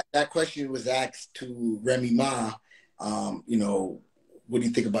 That question was asked to Remy Ma. You know, what do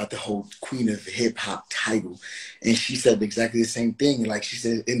you think about the whole Queen of Hip Hop title? And she said exactly the same thing. Like she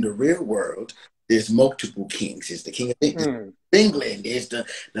said, in the real world, there's multiple kings. There's the King of England. There's the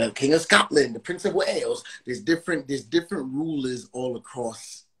King of Scotland, the Prince of Wales. There's different rulers all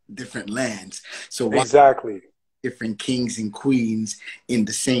across different lands. So why Exactly. different kings and queens in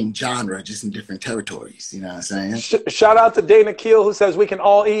the same genre, just in different territories? You know what I'm saying? Shout out to Dana Keel, who says we can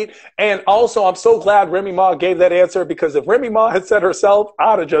all eat. And also, I'm so glad Remy Ma gave that answer, because if Remy Ma had said herself,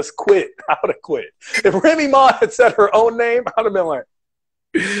 I'd have just quit. I would have quit. If Remy Ma had said her own name, I'd have been like.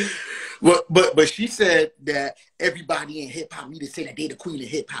 Well, but she said that everybody in hip hop need to say that they're the queen of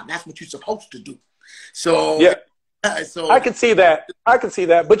hip hop. That's what you're supposed to do. So yeah. So I can see that. I can see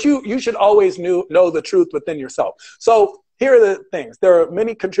that. But you should always know the truth within yourself. So here are the things. There are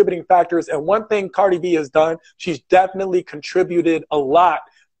many contributing factors. And one thing Cardi B has done, she's definitely contributed a lot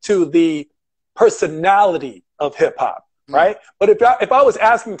to the personality of hip hop, right? But if I was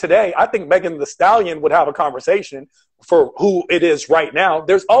asking today, I think Megan Thee Stallion would have a conversation for who it is right now.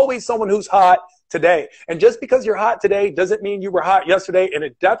 There's always someone who's hot today. And just because you're hot today doesn't mean you were hot yesterday. And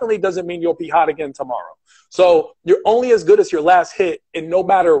it definitely doesn't mean you'll be hot again tomorrow. So you're only as good as your last hit, and no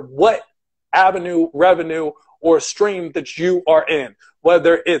matter what avenue, revenue, or stream that you are in,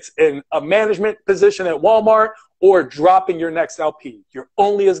 whether it's in a management position at Walmart or dropping your next LP, you're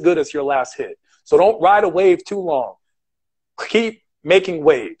only as good as your last hit. So don't ride a wave too long. Keep making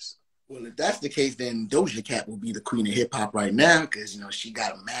waves. Well, if that's the case, then Doja Cat will be the queen of hip hop right now, because, you know, she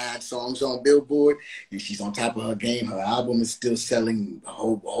got mad songs on Billboard and she's on top of her game. Her album is still selling a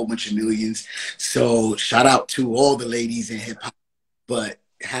whole bunch of millions. So shout out to all the ladies in hip hop. But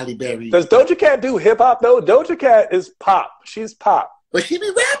Halle Berry. Does Doja Cat do hip hop though? Doja Cat is pop. She's pop. But she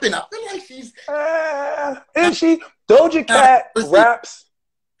be rapping. I feel like she's. Is she? Doja Cat raps.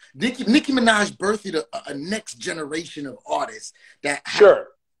 Nicki Minaj birthed a next generation of artists that sure.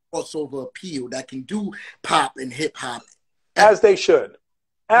 crossover appeal, that can do pop and hip hop. As they should.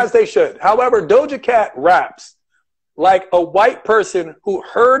 As they should. However, Doja Cat raps like a white person who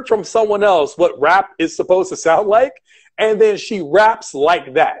heard from someone else what rap is supposed to sound like, and then she raps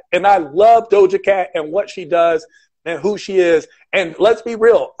like that. And I love Doja Cat and what she does and who she is. And let's be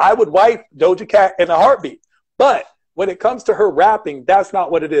real, I would wife Doja Cat in a heartbeat. But when it comes to her rapping, that's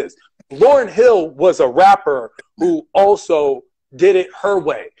not what it is. Lauryn Hill was a rapper who also did it her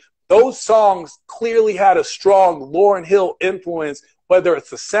way. Those songs clearly had a strong Lauryn Hill influence, whether it's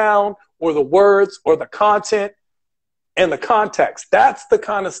the sound or the words or the content and the context. That's the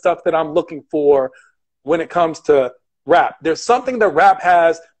kind of stuff that I'm looking for when it comes to rap. There's something that rap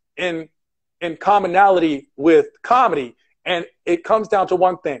has in commonality with comedy, and it comes down to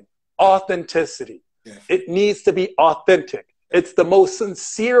one thing: authenticity. Yeah. It needs to be authentic. It's the most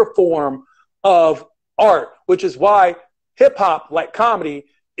sincere form of art, which is why hip hop, like comedy,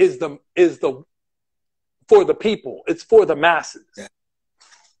 is the for the people. It's for the masses. Yeah.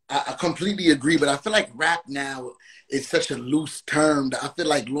 I completely agree, but I feel like rap now is such a loose term that I feel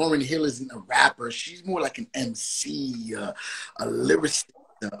like Lauryn Hill isn't a rapper. She's more like an MC, a lyricist,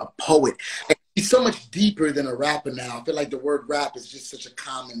 a poet. And she's so much deeper than a rapper now. I feel like the word rap is just such a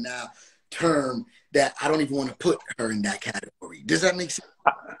common now term that I don't even want to put her in that category. Does that make sense?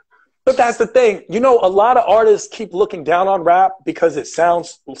 But that's the thing. You know, a lot of artists keep looking down on rap because it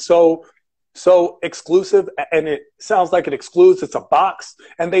sounds so exclusive, and it sounds like it excludes. It's a box,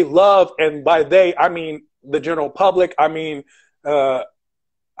 and they love, and by they, I mean the general public. I mean the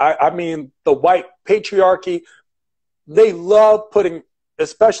white patriarchy. They love putting,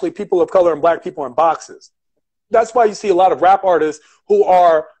 especially people of color and black people, in boxes. That's why you see a lot of rap artists who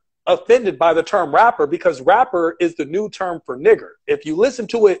are offended by the term rapper, because rapper is the new term for nigger. If you listen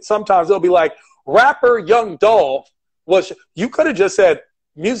to it, sometimes they'll be like, rapper Young Dolph was, you could have just said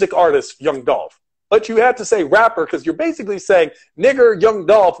music artist Young Dolph, but you had to say rapper because you're basically saying nigger Young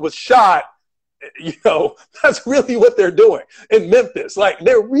Dolph was shot. You know, that's really what they're doing in Memphis. Like,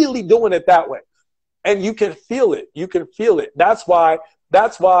 they're really doing it that way. And you can feel it. You can feel it. That's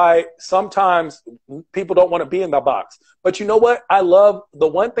why sometimes people don't want to be in the box. But you know what? The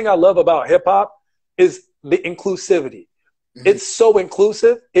one thing I love about hip hop is the inclusivity. Mm-hmm. It's so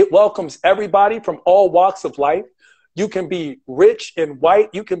inclusive. It welcomes everybody from all walks of life. You can be rich and white.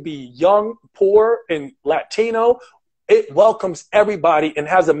 You can be young, poor, and Latino. It welcomes everybody and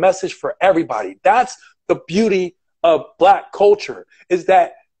has a message for everybody. That's the beauty of Black culture, is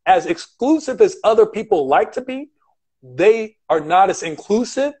that as exclusive as other people like to be, they are not as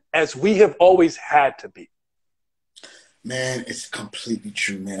inclusive as we have always had to be. Man, it's completely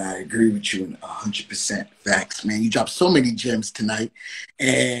true, man. I agree with you in 100% facts, man. You dropped so many gems tonight.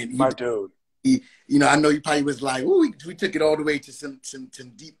 And my dude. You know, I know you probably was like, "Ooh, we took it all the way to some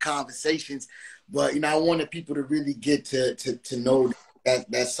deep conversations." But, you know, I wanted people to really get to know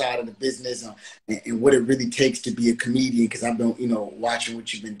that side of the business and what it really takes to be a comedian, because I've been, you know, watching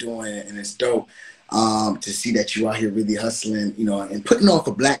what you've been doing, and it's dope to see that you out here really hustling, you know, and putting on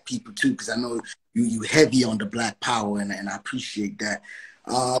for Black people too, because I know you heavy on the Black power, and I appreciate that.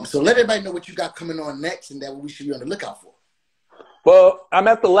 So let everybody know what you got coming on next and that we should be on the lookout for. Well, I'm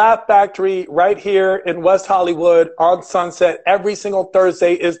at the Laugh Factory right here in West Hollywood on Sunset. Every single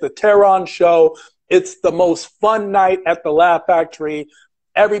Thursday is the Tehran show. It's the most fun night at the Laugh Factory.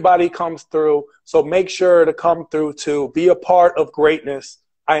 Everybody comes through, so make sure to come through to be a part of greatness.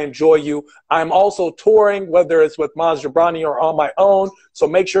 I enjoy you. I'm also touring, whether it's with Maz Jobrani or on my own, so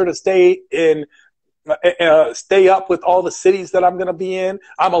make sure to stay up with all the cities that I'm going to be in.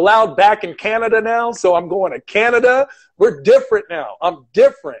 I'm allowed back in Canada now, so I'm going to Canada. We're different now. I'm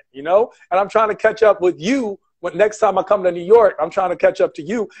different, you know, and I'm trying to catch up with you. When next time I come to New York, I'm trying to catch up to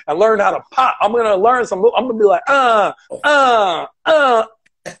you and learn how to pop. I'm going to learn some. I'm going to be like,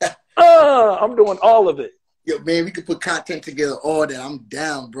 I'm doing all of it. Yo, man, we could put content together all that. I'm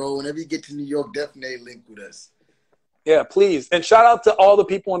down, bro. Whenever you get to New York, definitely link with us. Yeah, please. And shout out to all the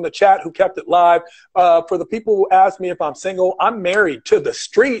people in the chat who kept it live. For the people who asked me if I'm single, I'm married to the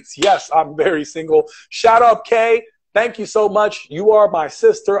streets. Yes, I'm very single. Shout out, Kay. Thank you so much. You are my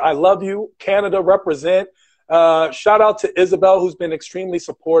sister. I love you. Canada represent. Shout out to Isabel, who's been extremely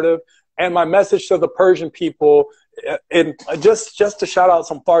supportive. And my message to the Persian people, and just to shout out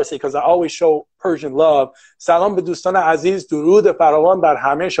some Farsi, because I always show Persian love. Salam be dostan aziz, durud faravan bar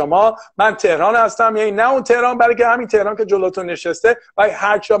hame shama. Man Tehran hastam, yeni ne un Tehran, balke hamin Tehran ke joloton nesheste, va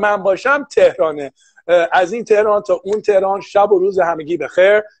har cha man basham Tehrane. Az in Tehran ta un Tehran, shab u roz hamagi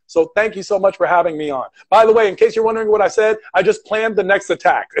bekhair. So thank you so much for having me on. By the way, in case you're wondering what I said, I just planned the next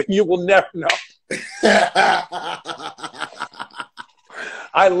attack. You will never know.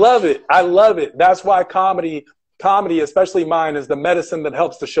 I love it. I love it. That's why comedy, especially mine, is the medicine that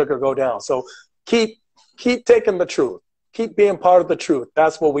helps the sugar go down. So keep taking the truth. Keep being part of the truth.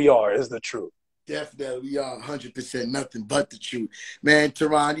 That's what we are, is the truth. Definitely, we are 100% nothing but the truth. Man,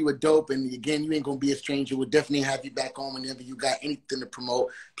 Tehran, you were dope. And again, you ain't going to be a stranger. We'll definitely have you back on whenever you got anything to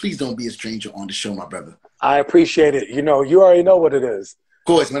promote. Please don't be a stranger on the show, my brother. I appreciate it. You know, you already know what it is. Of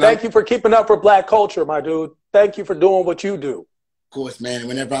course, man. Thank you for keeping up for Black culture, my dude. Thank you for doing what you do. Of course, man.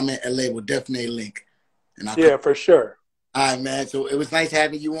 Whenever I'm in LA, we'll definitely link. And yeah, for sure. All right, man. So it was nice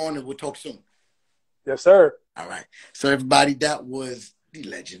having you on, and we'll talk soon. Yes, sir. All right. So everybody, that was the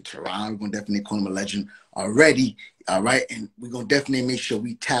legend, Tehran. We're going to definitely call him a legend already. All right. And we're going to definitely make sure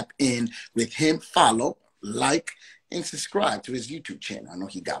we tap in with him. Follow, like, and subscribe to his YouTube channel. I know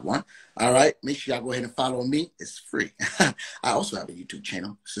he got one. All right. Make sure y'all go ahead and follow me. It's free. I also have a YouTube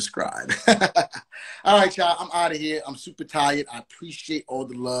channel. Subscribe. All right, y'all. I'm out of here. I'm super tired. I appreciate all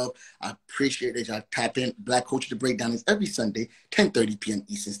the love. I appreciate that y'all tap in. Black Culture The Breakdown is every Sunday, 10:30 p.m.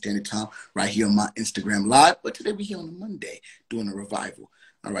 Eastern Standard Time, right here on my Instagram Live. But today we're here on a Monday doing a revival.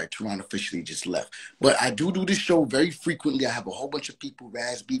 All right, Tehran officially just left. But I do this show very frequently. I have a whole bunch of people.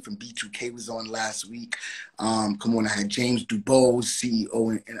 Raz B from B2K was on last week. Come on, I had James Dubose,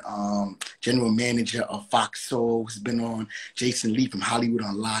 CEO and general manager of Fox Soul, has been on. Jason Lee from Hollywood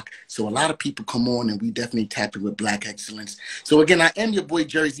Unlocked. So a lot of people come on, and we definitely tap in with Black excellence. So again, I am your boy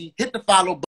Jerzey. Hit the follow button.